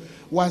law,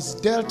 was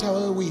dealt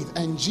away with,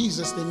 and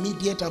Jesus, the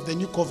mediator of the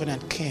new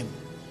covenant, came.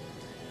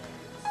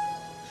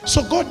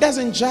 So God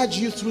doesn't judge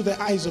you through the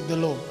eyes of the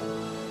law.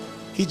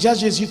 He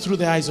judges you through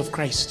the eyes of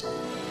Christ.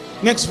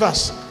 Next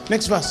verse.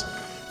 Next verse.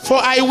 For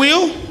I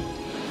will.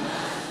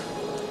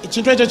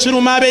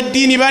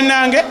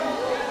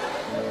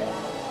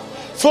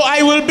 For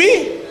I will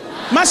be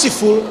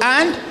merciful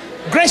and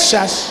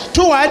gracious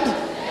toward,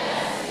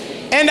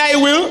 and I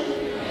will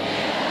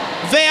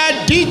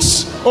their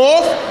deeds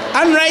of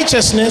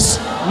unrighteousness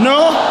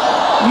no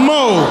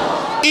more.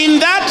 In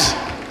that,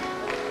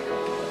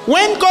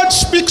 when God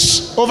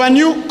speaks of a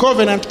new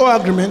covenant or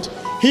agreement,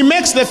 he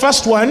makes the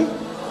first one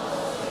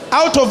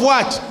out of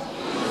what?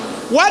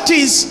 What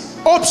is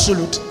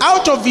obsolete,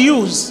 out of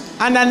use,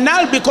 and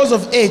annulled because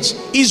of age,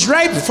 is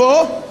ripe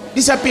for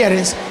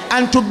disappearance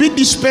and to be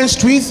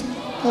dispensed with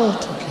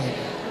altogether.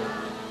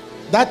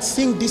 That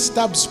thing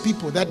disturbs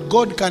people, that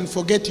God can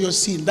forget your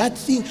sin. That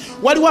thing.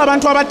 Waliwo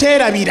abantu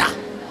abateerabira.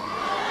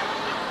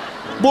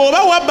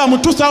 Bw'oba wabba mu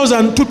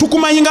 2000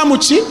 tukumanyinga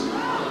muki?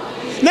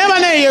 Never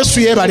naye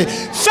Yesu yebale.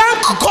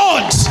 Thank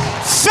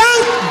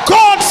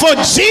God for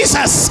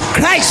Jesus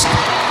Christ.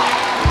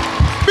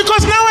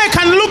 Because now I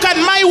can look at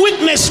my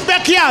weakness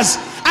back years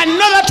and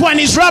know that one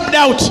is rubbed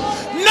out.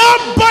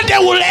 Nobody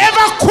will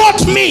ever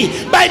quote me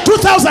by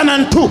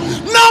 2002.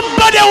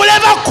 Nobody will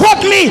ever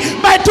quote me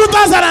by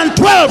 2012.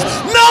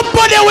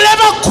 Nobody will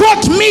ever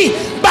quote me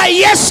by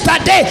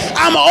yesterday.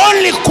 I'm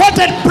only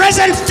quoted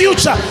present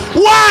future.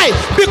 Why?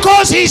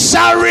 Because he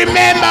shall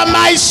remember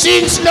my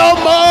sins no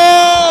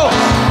more.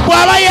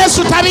 Bwaba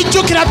Yesu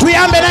tabijjukira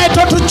tuyambe naye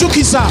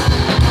totujjukiza.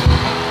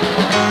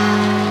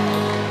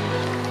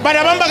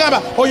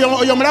 Barabambagamba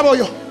oyo mulaba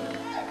oyo.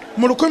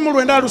 Mu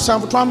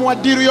 1907 twamuwa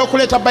ddiiru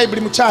y'okuleeta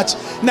bayibuli mu church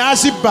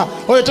n'azibba.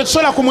 Oyo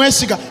tetusobola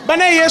kumwesiga.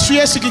 Banaye Yesu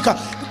yesigika.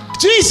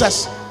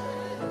 Jesus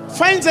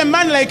finds a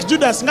man like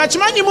Judas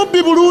ng'akimanyi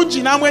mubbi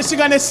bulungi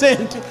n'amwesiga ne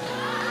sente.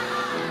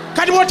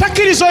 Kati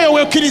bw'otakkiriza oyo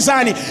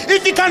wekkirizaani.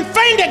 If he can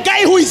find a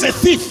guy who is a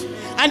thief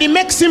and he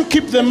makes him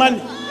keep the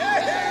money.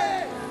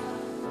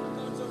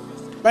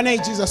 Banaye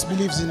Jesus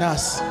believes in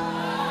us.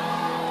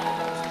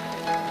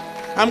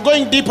 I'm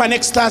going deeper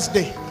next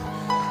Thursday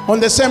on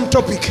the same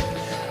topic.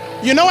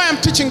 You know why I'm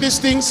teaching these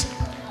things?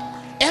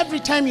 Every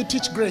time you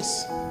teach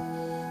grace,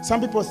 some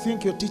people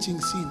think you're teaching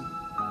sin.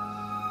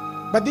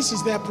 But this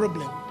is their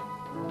problem.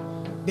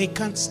 They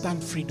can't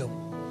stand freedom.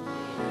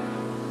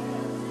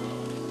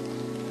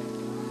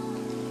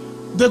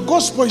 The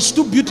gospel is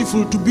too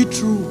beautiful to be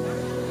true.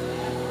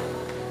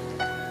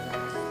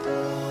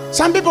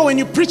 Some people, when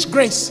you preach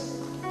grace,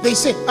 they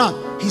say,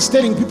 he's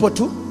telling people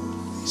to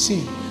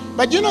sin.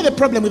 But you know the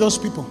problem with those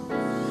people?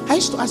 I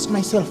used to ask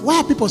myself, why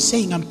are people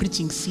saying I'm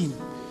preaching sin?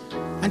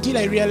 Until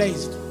I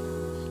realized,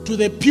 to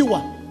the pure,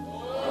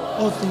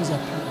 all things are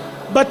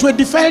pure. But to a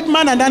defiled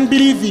man and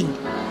unbelieving,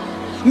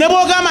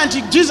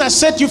 Jesus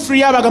set you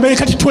free.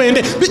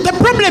 The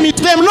problem is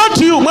them, not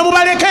you.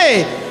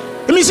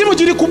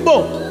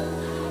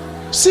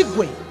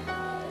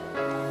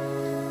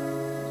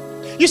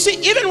 You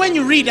see, even when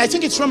you read, I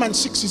think it's Romans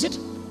 6, is it?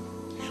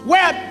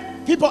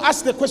 Where people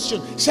ask the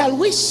question, shall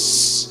we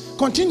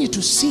continue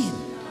to sin?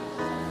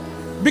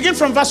 Begin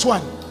from verse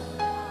 1.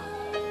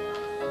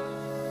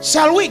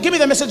 Shall we? Give me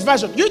the Message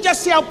version. You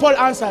just see how Paul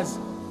answers.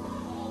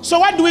 So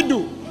what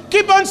do?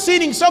 Keep on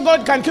sinning so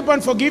God can keep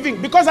on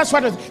forgiving. Because that's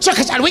what it is. So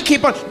shall we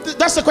keep on?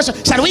 That's the question.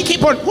 Shall we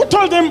keep on? Who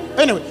told them?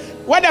 Anyway,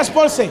 what does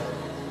Paul say?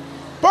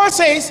 Paul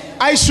says,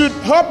 I should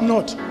hope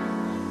not.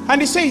 And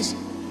he says,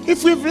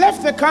 if we've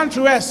left the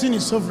country where sin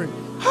is sovereign,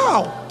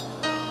 how?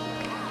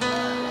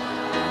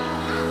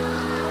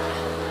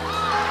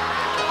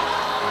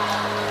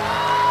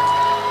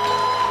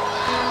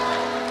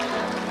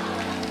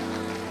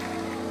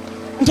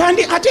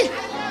 Ntandi ate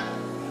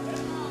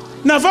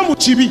nava mu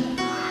kibi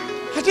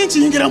ate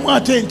nchiyingira mu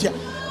atentya.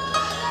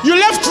 You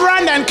left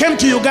Rwanda and came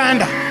to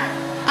Uganda,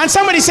 and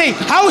somebody say,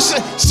 how so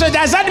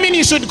does that mean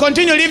you should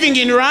continue living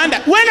in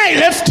Rwanda? When I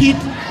left it,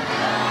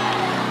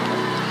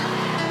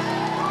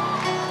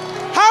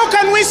 how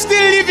can we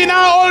still live in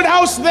our old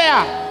house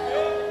there?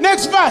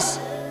 Next verse.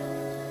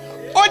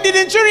 Or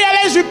didn't you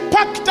realize we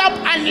packed up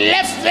and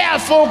left there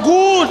for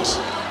good?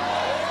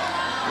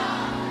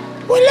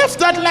 We left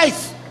that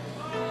life.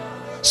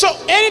 So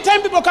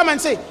anytime people come and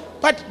say,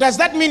 But does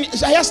that mean,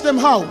 I asked them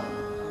how?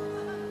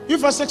 You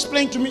first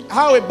explain to me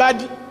how a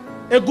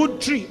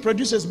good tree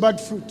produces bad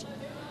fruit.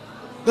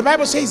 The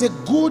Bible says a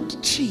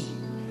good tree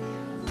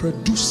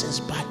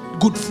produces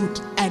good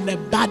fruit, and a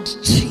bad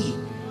tree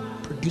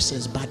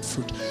produces bad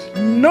fruit.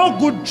 No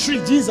good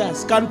tree,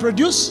 Jesus, can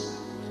produce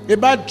a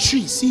bad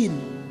tree,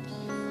 sin.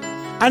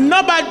 And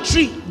no bad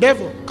tree,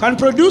 devil, can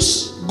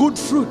produce good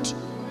fruit,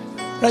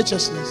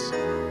 righteousness.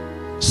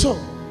 So,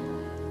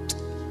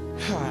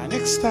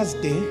 next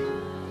Thursday,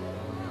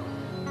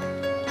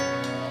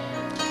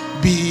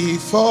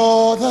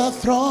 before the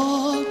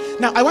throne.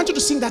 Now, I want you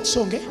to sing that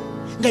song, eh?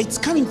 It's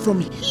coming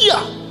from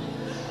here.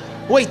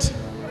 Wait.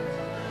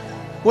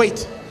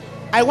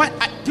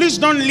 Please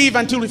don't leave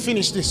until we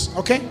finish this,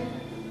 okay?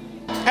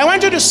 I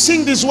want you to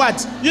sing these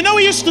words. You know,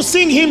 we used to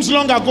sing hymns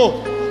long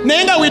ago.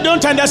 Now we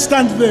don't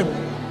understand them.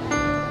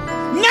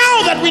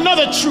 Now that we know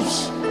the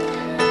truth.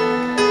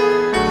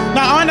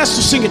 Now I want us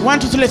to sing it. 1,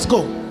 2, 3, let's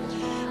go.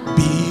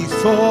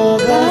 Before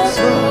the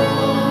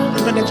throne.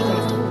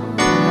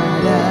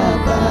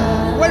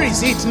 Where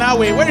is it now?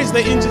 Where is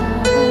the engine?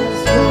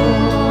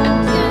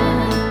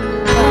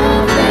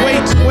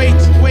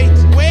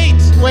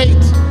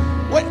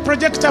 Wait,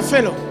 projector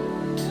fellow.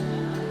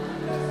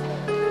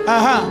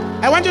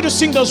 I want you to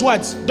sing those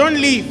words. Don't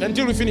leave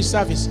until we finish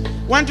service.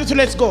 1, 2, 3,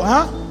 let's go.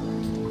 Before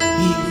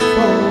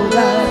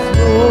the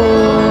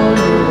throne.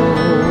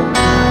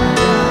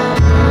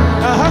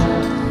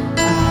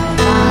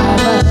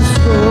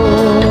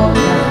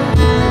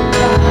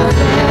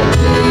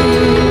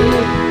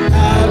 A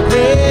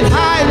great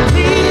high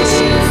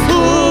priest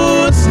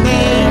whose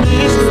name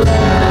is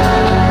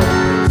love,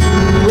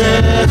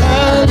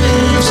 whoever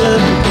lives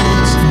and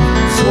beats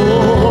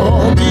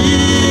for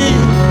me,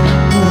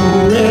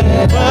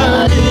 whoever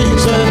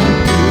lives and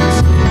beats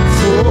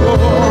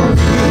for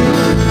me.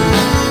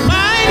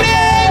 My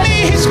name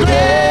is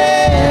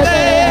great,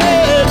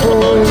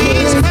 therefore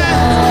his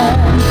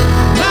hand.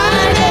 My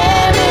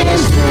name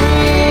is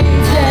written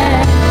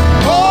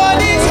on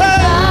his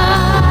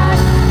hand.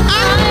 I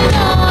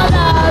know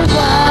that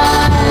one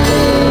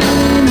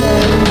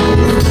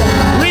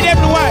read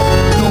every word.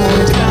 No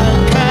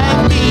tongue can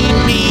beat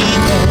me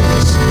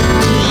this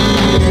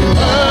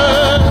deeper.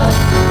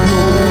 No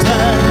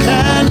tongue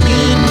can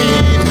beat me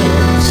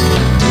this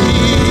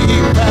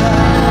deeper.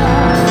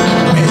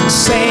 When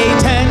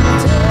Satan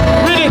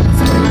read it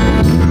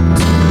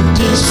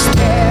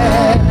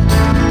despair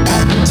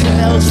and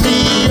tells me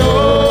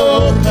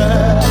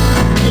over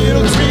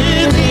guilt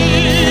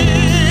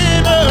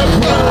within a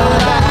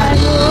bride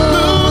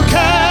who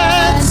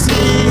can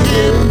see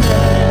him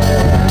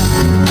there,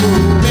 who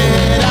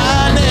made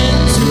an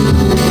end to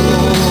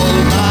all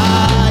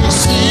my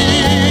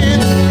sin,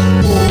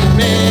 who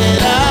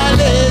made an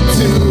end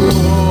to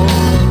all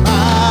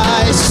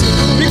my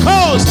sin.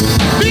 Because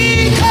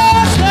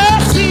the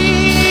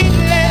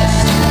sinless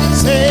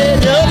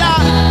Savior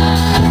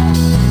died,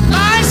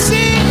 my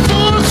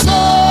sinful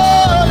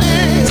soul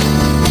is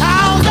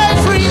counted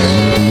free.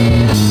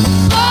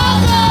 All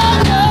the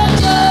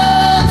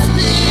just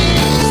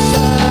being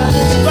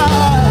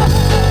satisfied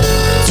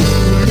to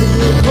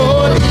look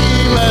on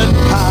him and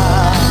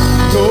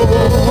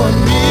pardon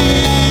me.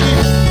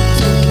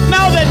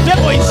 Now the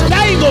devil is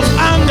dying of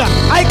anger.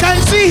 I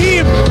can see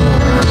him.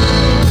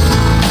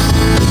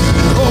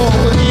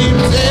 Behold him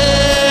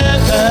there,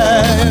 the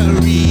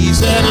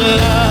reason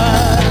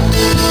lies.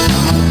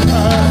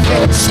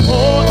 Perfect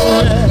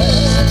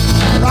spotless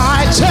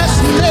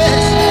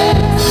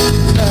righteousness,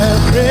 the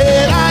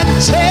great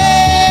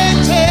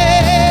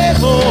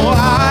unchangeable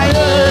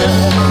iron,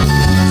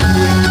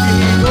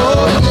 King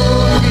of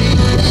glory,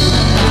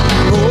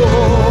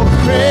 oh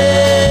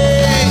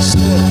praise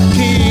the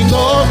King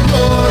of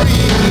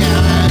glory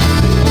and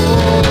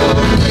oh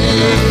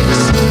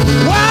praise.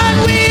 One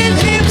with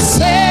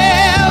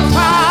himself I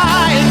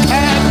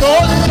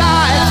cannot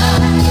lie.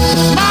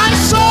 My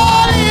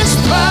soul is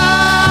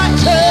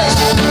purchased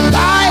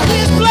by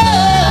his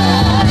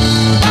blood.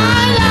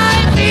 My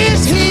life is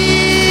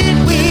hid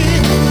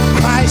with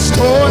Christ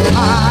on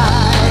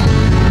high.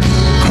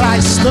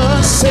 Christ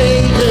the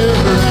Savior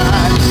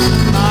and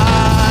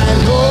my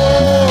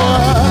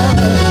Lord,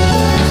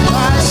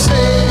 my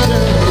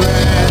Savior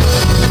and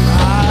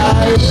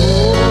my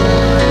Lord.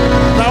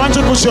 Now I want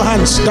you to put your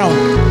hands down.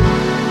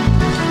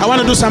 I want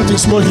to do something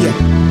small here.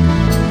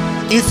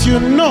 If you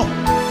know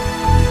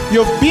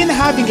you've been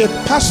having a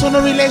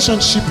personal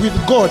relationship with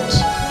God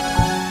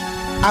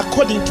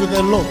according to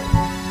the law,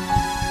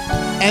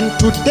 and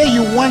today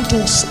you want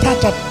to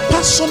start a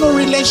personal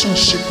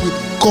relationship with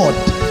God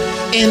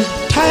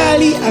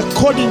entirely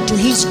according to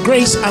his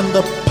grace and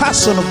the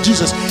person of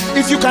Jesus,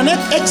 if you can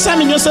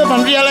examine yourself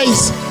and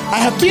realize, I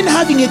have been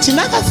having it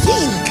another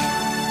thing,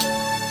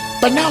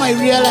 but now I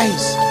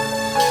realize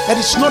that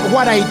it's not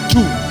what I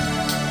do,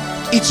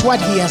 it's what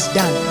he has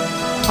done.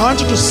 I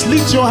want you to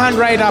slit your hand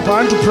right up. I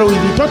want to pray with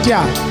you.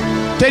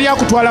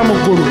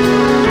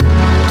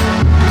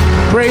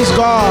 Praise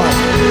God.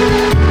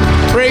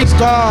 Praise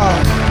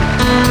God.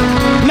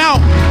 Now,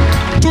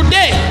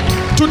 today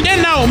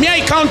today now,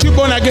 may I count you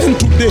born again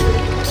today?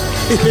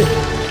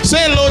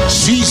 Say, Lord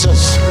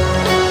Jesus,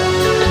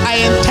 I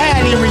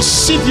entirely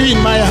receive you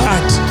in my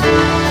heart.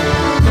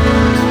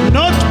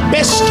 Not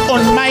based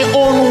on my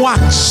own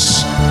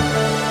works,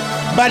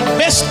 but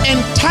based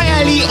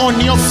entirely on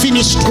your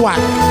finished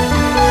work.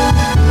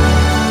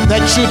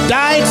 That you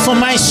died for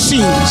my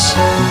sins,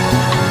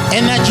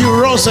 and that you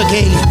rose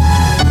again,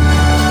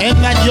 and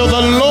that you're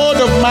the Lord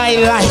of my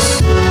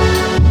life,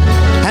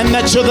 and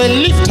that you're the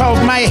lifter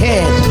of my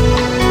head,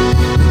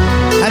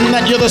 and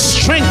that you're the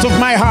strength of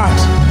my heart.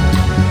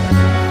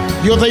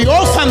 You're the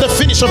author and the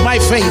finish of my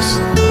faith.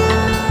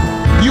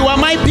 You are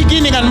my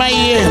beginning and my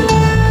end.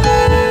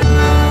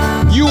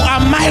 You are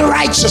my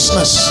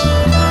righteousness.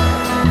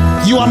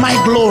 You are my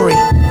glory.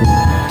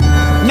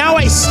 Now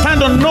I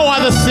stand on no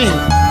other thing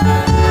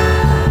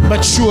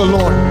but you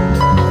alone.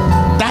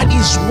 That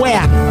is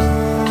where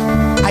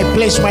I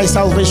place my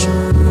salvation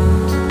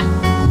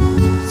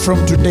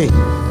from today.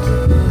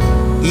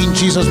 In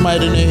Jesus'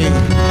 mighty name.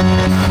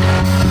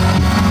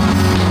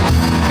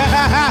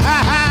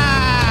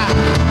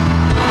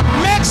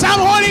 Make some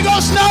Holy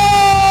Ghost noise.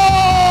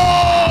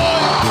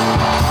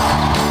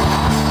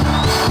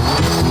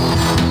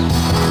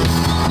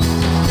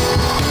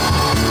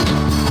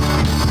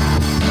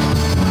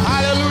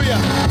 Hallelujah.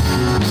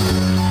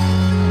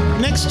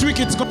 Next week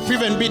it's going to be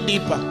even a bit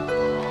deeper.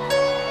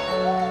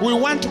 We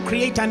want to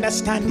create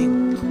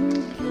understanding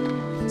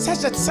such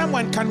that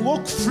someone can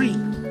walk free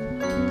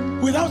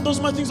without those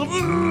much things of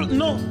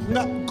no.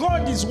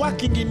 God is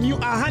working in you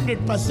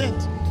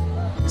 100%.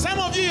 Some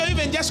of you are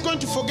even just going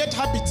to forget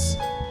habits.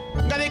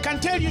 That they can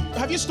tell you,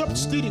 have you stopped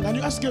stealing? And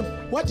you ask them,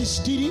 what is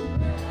stealing?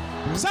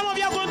 Some of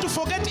you are going to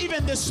forget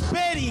even the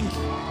spelling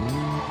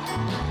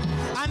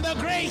and the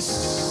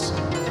grace.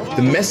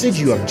 The message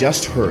you have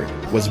just heard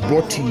was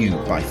brought to you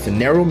by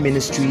Phaneroo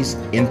Ministries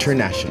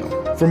International.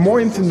 For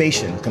more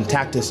information,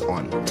 contact us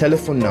on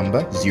telephone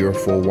number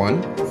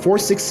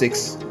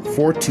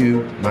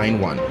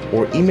 041-466-4291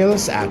 or email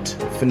us at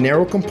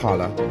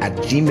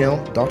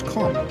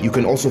phanerokampala@gmail.com. You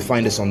can also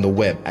find us on the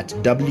web at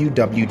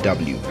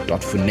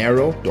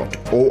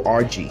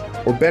www.phanero.org.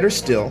 Or better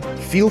still,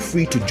 feel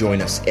free to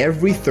join us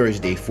every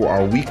Thursday for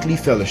our weekly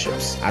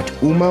fellowships at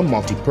Uma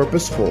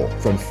Multipurpose Hall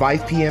from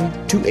 5 p.m.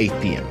 to 8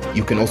 p.m.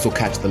 You can also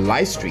catch the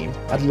live stream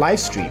at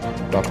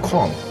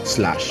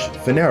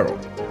livestream.com/Phaneroo.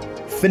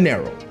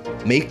 Phaneroo,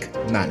 make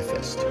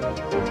manifest.